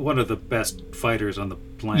of the best fighters on the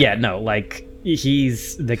planet. Yeah, no,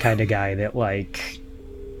 he's the kind of guy that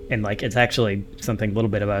and it's actually something, a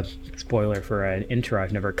little bit of a spoiler for an intro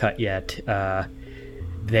I've never cut yet.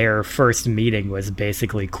 Their first meeting was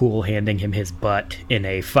basically Kul handing him his butt in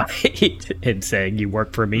a fight and saying, "You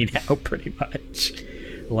work for me now," pretty much.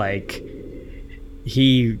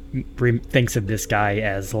 He thinks of this guy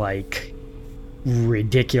as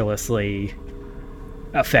ridiculously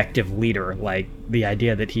effective leader. The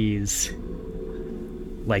idea that he's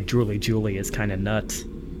Drooly Julie is kind of nuts.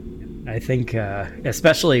 I think,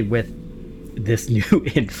 especially with this new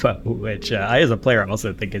info, which I as a player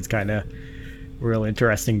also think is kind of real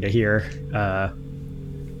interesting to hear,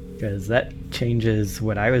 because that changes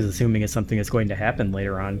what I was assuming is something that's going to happen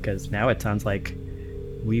later on, because now it sounds like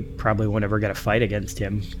we probably won't ever get a fight against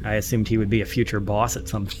him. I assumed he would be a future boss at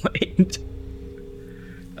some point.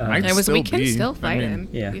 We can still fight him.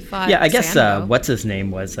 Yeah, we fought I guess Sandville. what's his name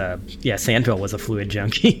was Sandville was a fluid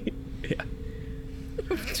junkie.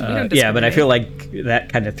 But I feel like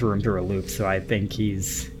that kind of threw him through a loop, so I think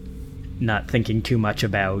he's not thinking too much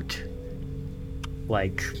about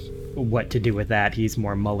what to do with that. He's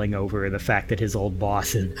more mulling over the fact that his old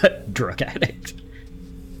boss is a drug addict.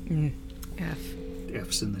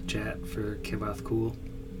 F's in the chat for Kevath Kul.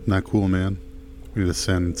 Not cool, man. We need to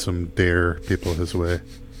send some dare people his way.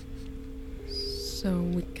 So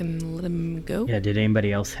we can let him go? Yeah, did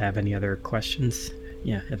anybody else have any other questions?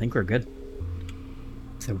 Yeah, I think we're good.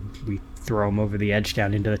 So we throw him over the edge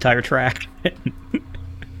down into the tire track.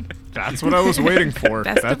 That's what I was waiting for.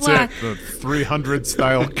 Best of That's luck. it. The 300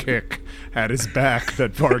 style kick at his back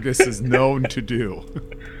that Vargas is known to do.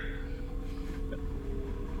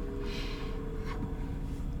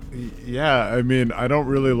 Yeah, I don't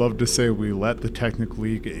really love to say we let the Technic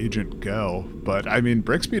League agent go, but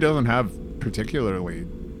Brixby doesn't have particularly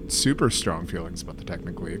super strong feelings about the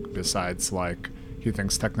Technic League, besides he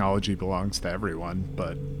thinks technology belongs to everyone,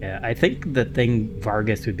 but... Yeah, I think the thing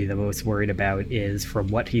Vargas would be the most worried about is, from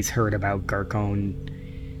what he's heard about Garcon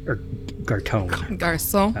or Gartone.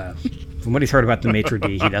 Garcon. From what he's heard about the maitre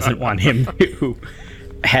d', he doesn't want him to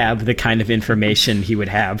have the kind of information he would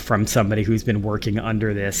have from somebody who's been working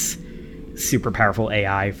under this super powerful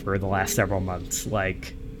AI for the last several months.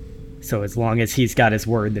 Like, so as long as he's got his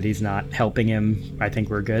word that he's not helping him, I think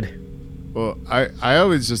we're good. Well, I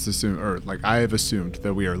always just assume, or like I have assumed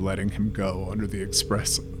that we are letting him go under the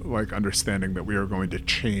express, like, understanding that we are going to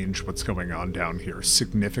change what's going on down here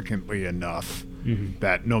significantly enough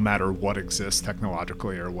that no matter what exists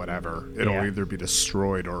technologically or whatever, it'll either be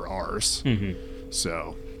destroyed or ours.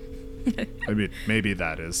 So, I mean, maybe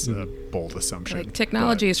that is a bold assumption. Like,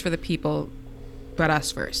 technology is for the people, but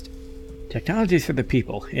us first. Technology is for the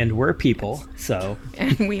people, and we're people, so...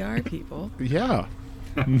 And we are people. Yeah.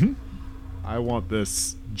 I want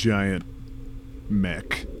this giant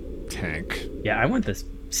mech tank. Yeah, I want this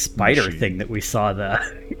spider Machine. thing that we saw the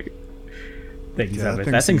things Yeah, of it.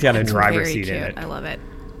 that That thing's got a thing's driver's Very seat cute. in it. I love it.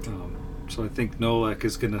 So I think Nolek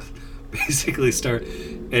is going to basically start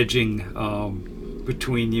edging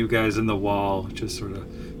between you guys and the wall, just sort of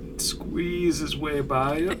squeeze his way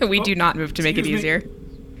by. We do not move to make it excuse me. easier.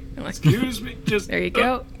 I'm like, Excuse me, just there you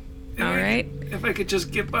go. All right. If I could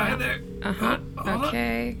just get by there. Uh-huh. Hold on.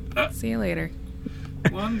 Okay. See you later.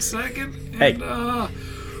 1 second. Hey. And,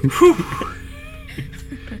 whew.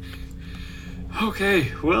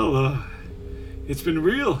 Okay, well, it's been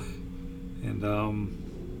real. And,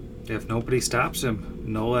 if nobody stops him,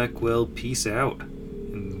 Nolek will peace out.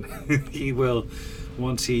 And he will,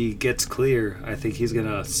 once he gets clear, I think he's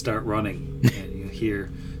gonna start running. And you hear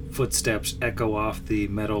footsteps echo off the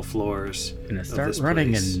metal floors. Gonna of start this running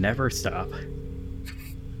place. and never stop.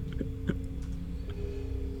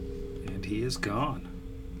 And he is gone.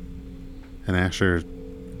 And Asher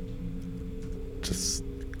just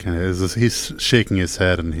kind of is. He's shaking his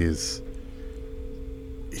head, and he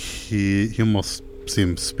almost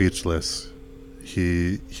seems speechless.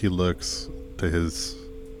 He looks to his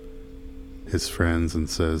friends and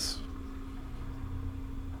says,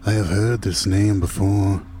 "I have heard this name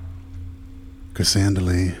before,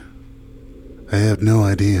 Cassandra. I have no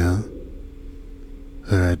idea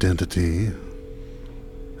her identity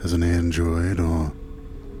as an android or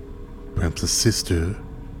perhaps a sister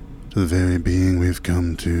to the very being we've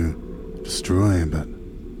come to destroy, but..."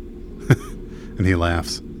 And he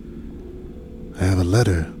laughs. "I have a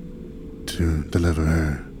letter to deliver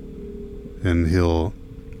her." And he'll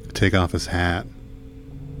take off his hat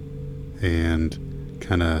and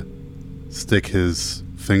kind of stick his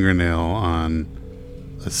fingernail on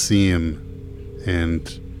a seam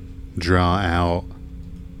and draw out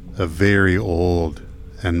a very old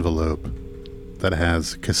envelope that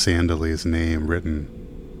has Cassandra's name written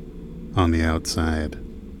on the outside.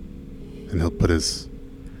 And he'll put his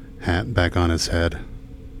hat back on his head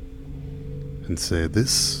and say,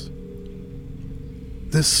 This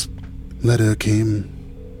letter came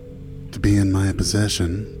to be in my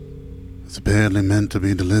possession. It's apparently meant to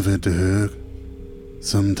be delivered to her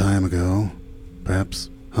some time ago, perhaps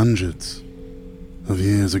hundreds of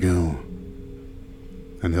years ago."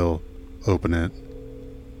 And he'll open it,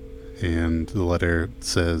 and the letter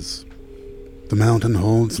says, "The mountain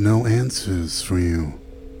holds no answers for you.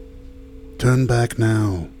 Turn back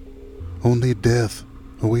now. Only death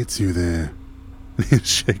awaits you there." And he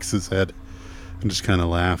shakes his head and just kind of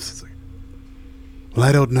laughs. It's like, "Well,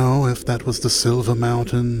 I don't know if that was the Silver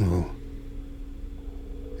Mountain or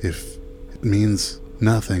if it means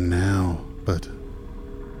nothing now, but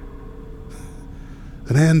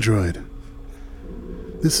an android.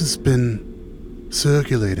 This has been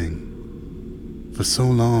circulating for so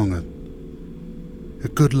long. A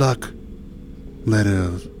good luck letter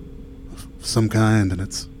of some kind, and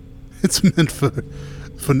it's meant for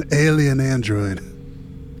an alien android."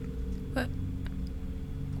 But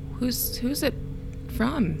who's it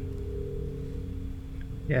from?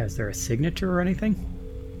 Yeah, is there a signature or anything?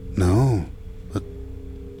 No, but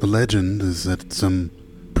the legend is that some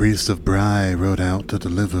priest of Bry rode out to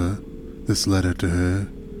deliver this letter to her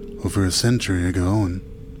over a century ago and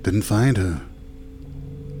didn't find her.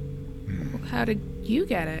 How did you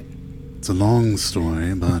get it? It's a long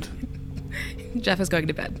story, but Jeff is going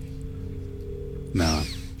to bed. no,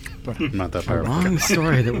 I'm not that A powerful. long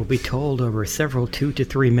story that will be told over several 2 to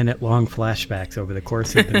 3 minute long flashbacks over the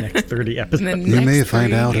course of the next 30 And episodes. then You may next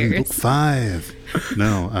find 3 out in years. book 5.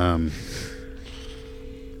 No,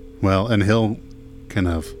 well, and he'll kind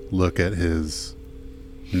of look at his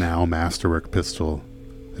now masterwork pistol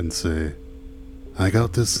and say, "I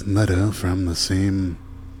got this letter from the same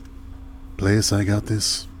place I got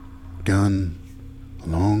this gun a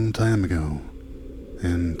long time ago.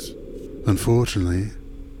 And unfortunately,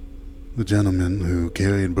 the gentleman who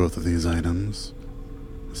carried both of these items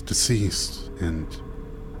is deceased and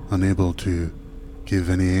unable to give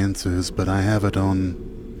any answers, but I have it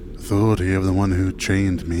on authority of the one who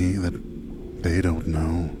trained me that they don't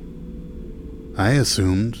know. I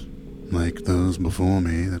assumed, like those before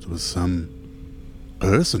me, that it was some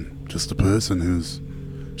person, just a person who's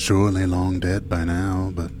surely long dead by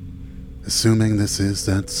now, but assuming this is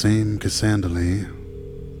that same Cassandra Lee,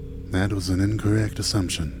 that was an incorrect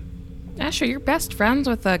assumption. Asher, you're best friends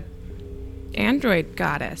with a android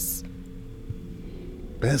goddess.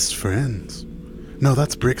 Best friends? No,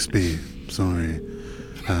 that's Brixby. Sorry.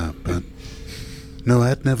 But no,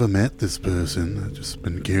 I'd never met this person. I'd just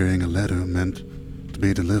been carrying a letter meant to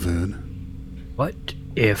be delivered. What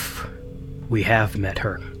if we have met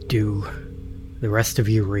her? Do the rest of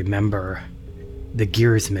you remember the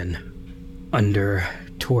gearsman under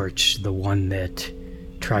Torch, the one that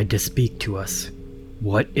tried to speak to us?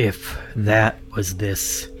 What if that was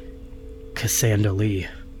this Cassandra Lee?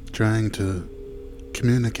 Trying to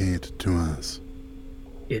communicate to us.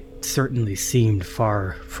 It certainly seemed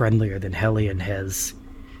far friendlier than Hellion has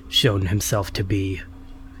shown himself to be,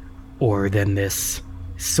 or than this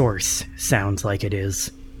source sounds like it is.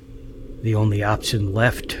 The only option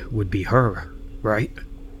left would be her, right?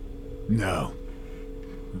 No.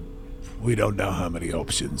 We don't know how many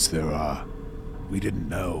options there are. We didn't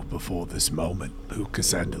know before this moment who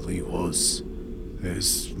Cassandra Lee was.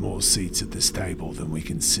 There's more seats at this table than we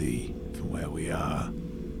can see from where we are.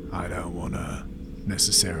 I don't want to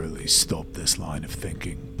necessarily stop this line of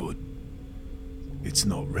thinking, but it's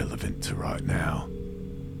not relevant to right now.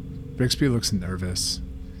 Brixby looks nervous.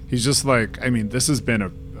 He's just like, I mean, this has been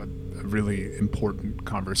a really important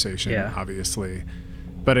conversation, obviously.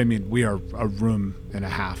 But I mean, we are a room and a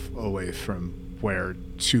half away from where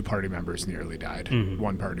 2 party members nearly died. Mm-hmm.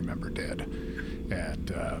 1 party member did.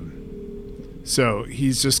 And so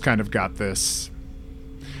he's just kind of got this,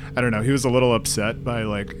 I don't know, he was a little upset by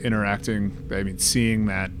like interacting, I mean, seeing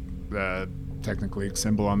that technically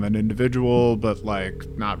symbol on that individual, but like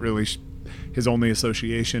not really, his only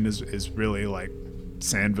association is really like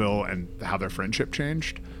Sandville and how their friendship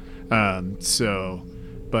changed.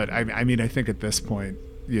 But I mean, I think at this point,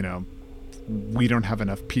 you know, we don't have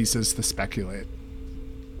enough pieces to speculate.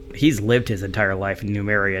 He's lived his entire life in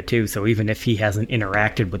Numeria too, so even if he hasn't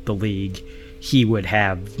interacted with the League, he would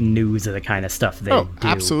have news of the kind of stuff they do.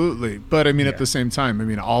 Absolutely. But I mean, at the same time, I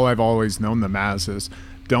mean, all I've always known them as is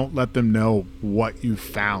don't let them know what you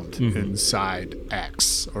found inside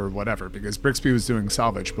X or whatever, because Brixby was doing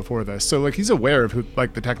salvage before this. So like he's aware of who,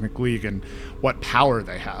 like the Technic League and what power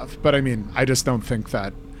they have. But I mean, I just don't think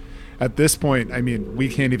that at this point, I mean, we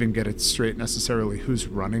can't even get it straight necessarily who's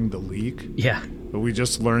running the League. Yeah. But we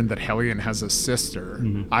just learned that Hellion has a sister.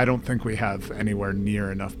 I don't think we have anywhere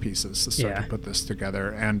near enough pieces to start to put this together.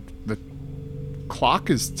 And the clock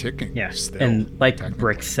is ticking still. And like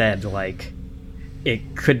Brick said, like,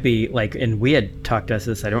 it could be, like, and we had talked about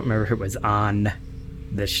this, I don't remember if it was on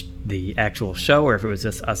the actual show or if it was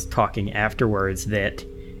just us talking afterwards, that,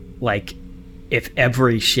 like, if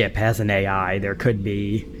every ship has an AI, there could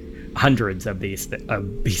be hundreds of these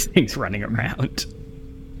things running around.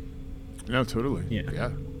 No, totally.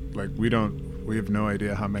 Yeah. Like we have no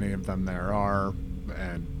idea how many of them there are,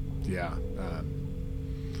 and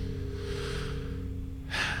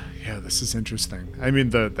this is interesting. I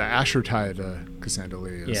mean, the Asher tie to Cassandra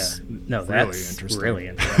Lee is really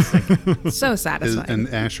interesting. So satisfying. And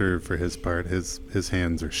Asher, for his part, his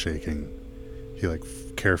hands are shaking. He like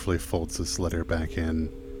carefully folds this letter back in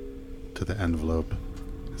to the envelope.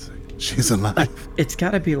 He's like, she's alive. It's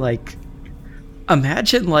got to be like,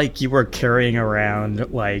 imagine like you were carrying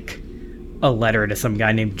around like a letter to some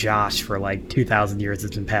guy named Josh for like 2,000 years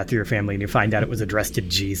that's been passed through your family, and you find out it was addressed to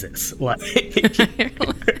Jesus.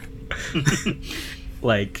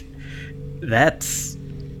 Like, that's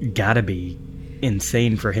gotta be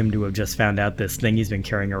insane for him to have just found out this thing he's been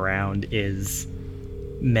carrying around is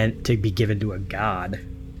meant to be given to a god.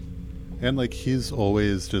 And like, he's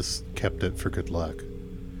always just kept it for good luck.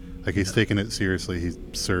 Like, he's taken it seriously. He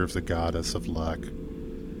serves a goddess of luck.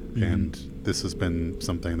 And this has been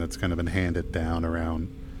something that's kind of been handed down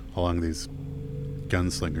along these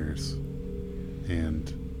gunslingers.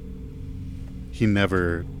 And he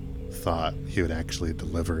never thought he would actually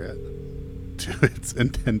deliver it to its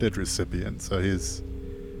intended recipient. So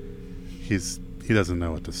he doesn't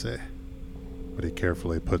know what to say. But he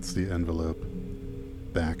carefully puts the envelope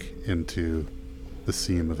back into the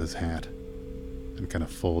seam of his hat and kind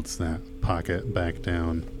of folds that pocket back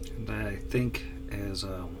down. And I think as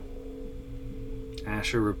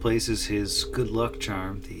Asher replaces his good luck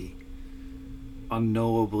charm, the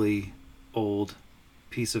unknowably old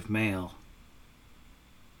piece of mail.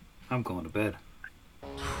 I'm going to bed.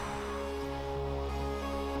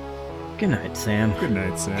 Good night, Sam. Good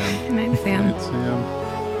night, Sam. Good night, Sam. Sam.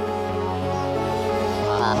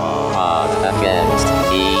 Against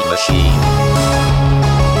the machine.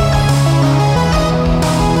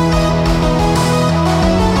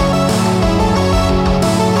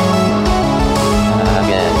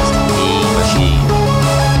 Against the machine.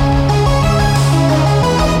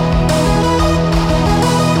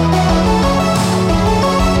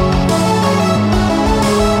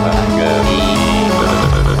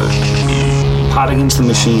 Pot Against the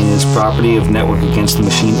Machine is property of Network Against the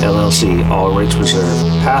Machine LLC, all rights reserved.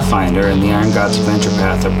 Pathfinder and the Iron Gods Adventure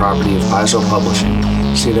Path are property of Paizo Publishing.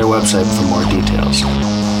 See their website for more details.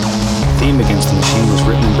 Theme Against the Machine was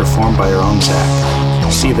written and performed by our own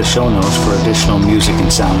Zach. See the show notes for additional music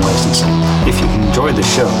and sound licensing. If you enjoyed the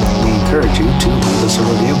show, we encourage you to leave us a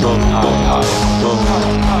review.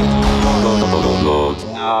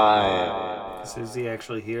 Is he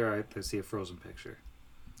actually here? I see a frozen picture.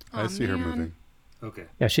 I see her man. moving. Okay.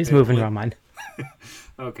 Yeah, she's moving around mine.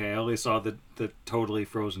 Okay, I only saw the totally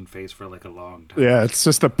frozen face for like a long time. Yeah, it's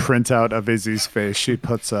just a printout of Izzy's face she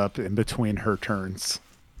puts up in between her turns.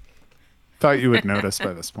 Thought you would notice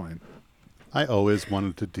by this point. I always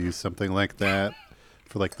wanted to do something like that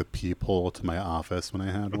for like the peephole to my office when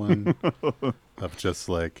I had one. Of just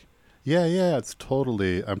like, yeah,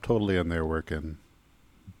 I'm totally in there working,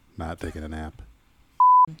 not taking a nap.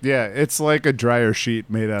 Yeah, it's like a dryer sheet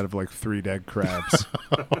made out of like 3 dead crabs.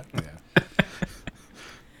 Yeah.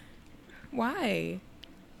 Why?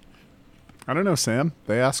 I don't know, Sam.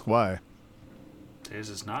 They ask why. This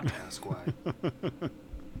is not to ask why.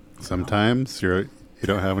 Sometimes you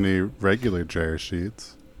don't have any regular dryer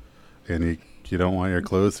sheets, and you don't want your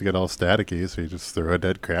clothes to get all staticky, so you just throw a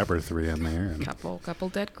dead crab or 3 in there, and Couple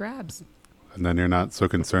dead crabs. then you're not so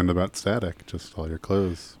concerned about static. Just all your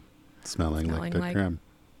clothes smelling like Smelling dead like- crab.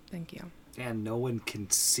 Thank you. And no one can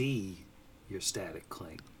see your static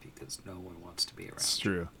cling because no one wants to be around. It's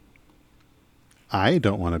true. I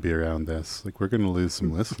don't want to be around this. Like, we're going to lose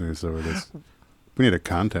some listeners over this. We need a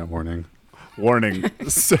content warning. Warning.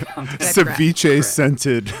 Ceviche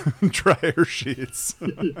scented dryer sheets.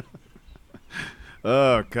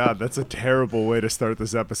 Oh, God. That's a terrible way to start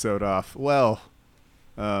this episode off. Well,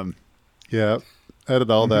 Yeah, edit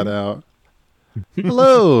all that out.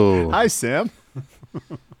 Hello. hi, Sam.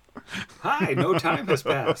 Hi, no time has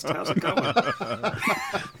passed. How's it going?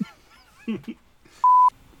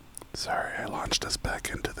 Sorry, I launched us back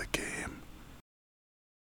into the game.